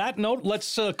on that note,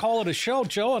 let's call it a show,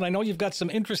 Joe. And I know you've got some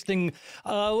interesting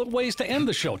ways to end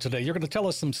the show today. You're going to tell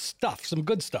us some stuff, some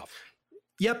good stuff.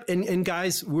 Yep. And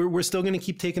guys, we're still going to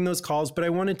keep taking those calls, but I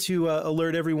wanted to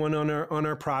alert everyone on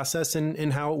our process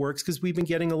and how it works, because we've been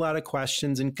getting a lot of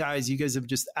questions. And guys, you guys have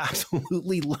just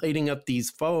absolutely lighting up these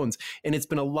phones. And it's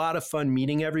been a lot of fun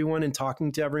meeting everyone and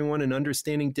talking to everyone and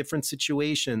understanding different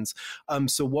situations.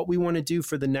 So what we want to do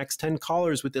for the next 10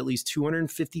 callers with at least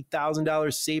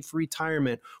 $250,000 saved for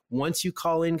retirement, once you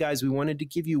call in, guys, we wanted to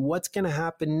give you what's going to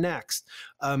happen next.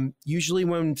 Usually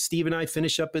when Steve and I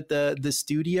finish up at the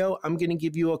studio, I'm going to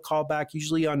give you a call back,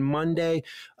 usually on Monday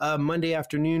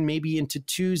afternoon, maybe into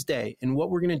Tuesday. And what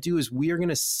we're going to do is we are going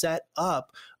to set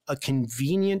up a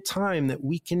convenient time that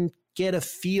we can get a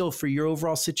feel for your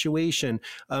overall situation.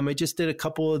 I just did a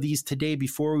couple of these today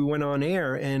before we went on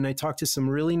air, and I talked to some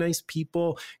really nice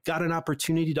people, got an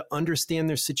opportunity to understand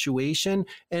their situation.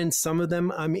 And some of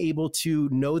them I'm able to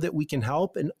know that we can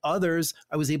help, and others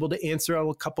I was able to answer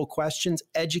a couple questions,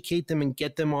 educate them, and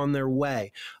get them on their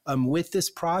way. With this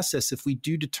process, if we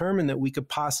do determine that we could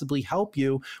possibly help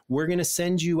you, we're going to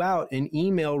send you out an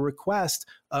email request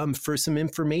for some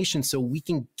information so we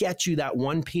can get you that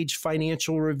one-page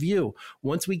financial review.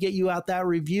 Once we get you out that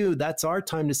review, that's our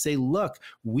time to say, look,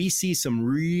 we see some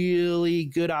really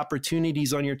good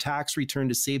opportunities on your tax return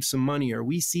to save some money, or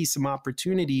we see some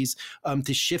opportunities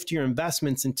to shift your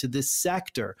investments into this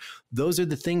sector. Those are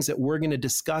the things that we're going to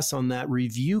discuss on that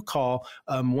review call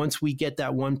once we get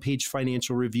that one-page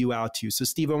financial review out to you. So,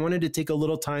 Steve, I wanted to take a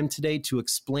little time today to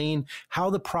explain how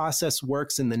the process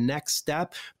works in the next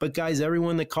step. But guys,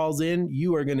 everyone that calls in,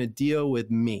 you are going to deal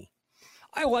with me.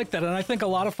 I like that. And I think a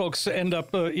lot of folks end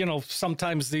up,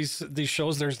 sometimes these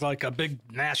shows, there's like a big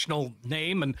national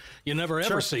name and you never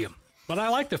ever see them. But I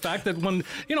like the fact that when,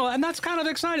 and that's kind of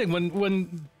exciting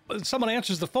when someone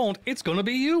answers the phone, it's going to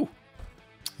be you.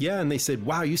 Yeah, and they said,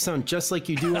 wow, you sound just like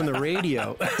you do on the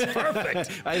radio. That's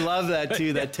perfect. I love that,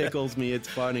 too. That tickles me. It's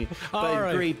funny. But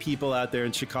right. Great people out there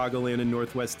in Chicagoland and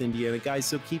Northwest Indiana. Guys,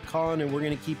 so keep calling, and we're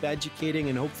going to keep educating,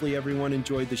 and hopefully everyone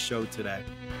enjoyed the show today.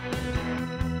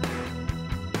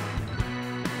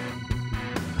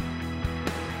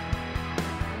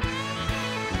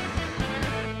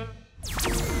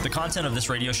 The content of this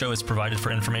radio show is provided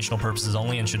for informational purposes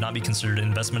only and should not be considered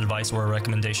investment advice or a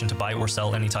recommendation to buy or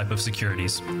sell any type of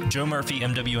securities. Joe Murphy,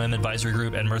 MWM Advisory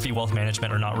Group, and Murphy Wealth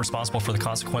Management are not responsible for the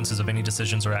consequences of any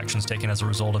decisions or actions taken as a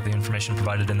result of the information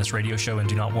provided in this radio show and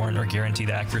do not warrant or guarantee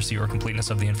the accuracy or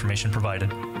completeness of the information provided.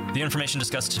 The information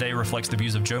discussed today reflects the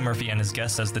views of Joe Murphy and his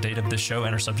guests as the date of this show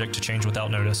and are subject to change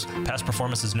without notice. Past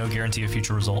performance is no guarantee of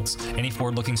future results. Any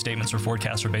forward-looking statements or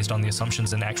forecasts are based on the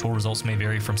assumptions, and actual results may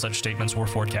vary from such statements or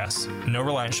forecasts. No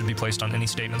reliance should be placed on any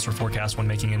statements or forecasts when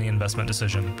making any investment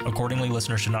decision. Accordingly,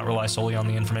 listeners should not rely solely on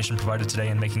the information provided today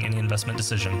in making any investment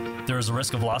decision. There is a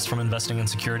risk of loss from investing in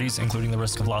securities, including the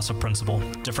risk of loss of principal.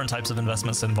 Different types of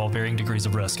investments involve varying degrees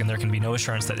of risk, and there can be no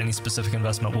assurance that any specific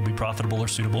investment will be profitable or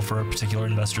suitable for a particular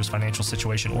investor's financial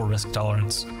situation or risk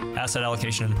tolerance. Asset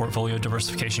allocation and portfolio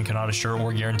diversification cannot assure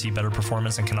or guarantee better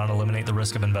performance and cannot eliminate the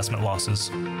risk of investment losses.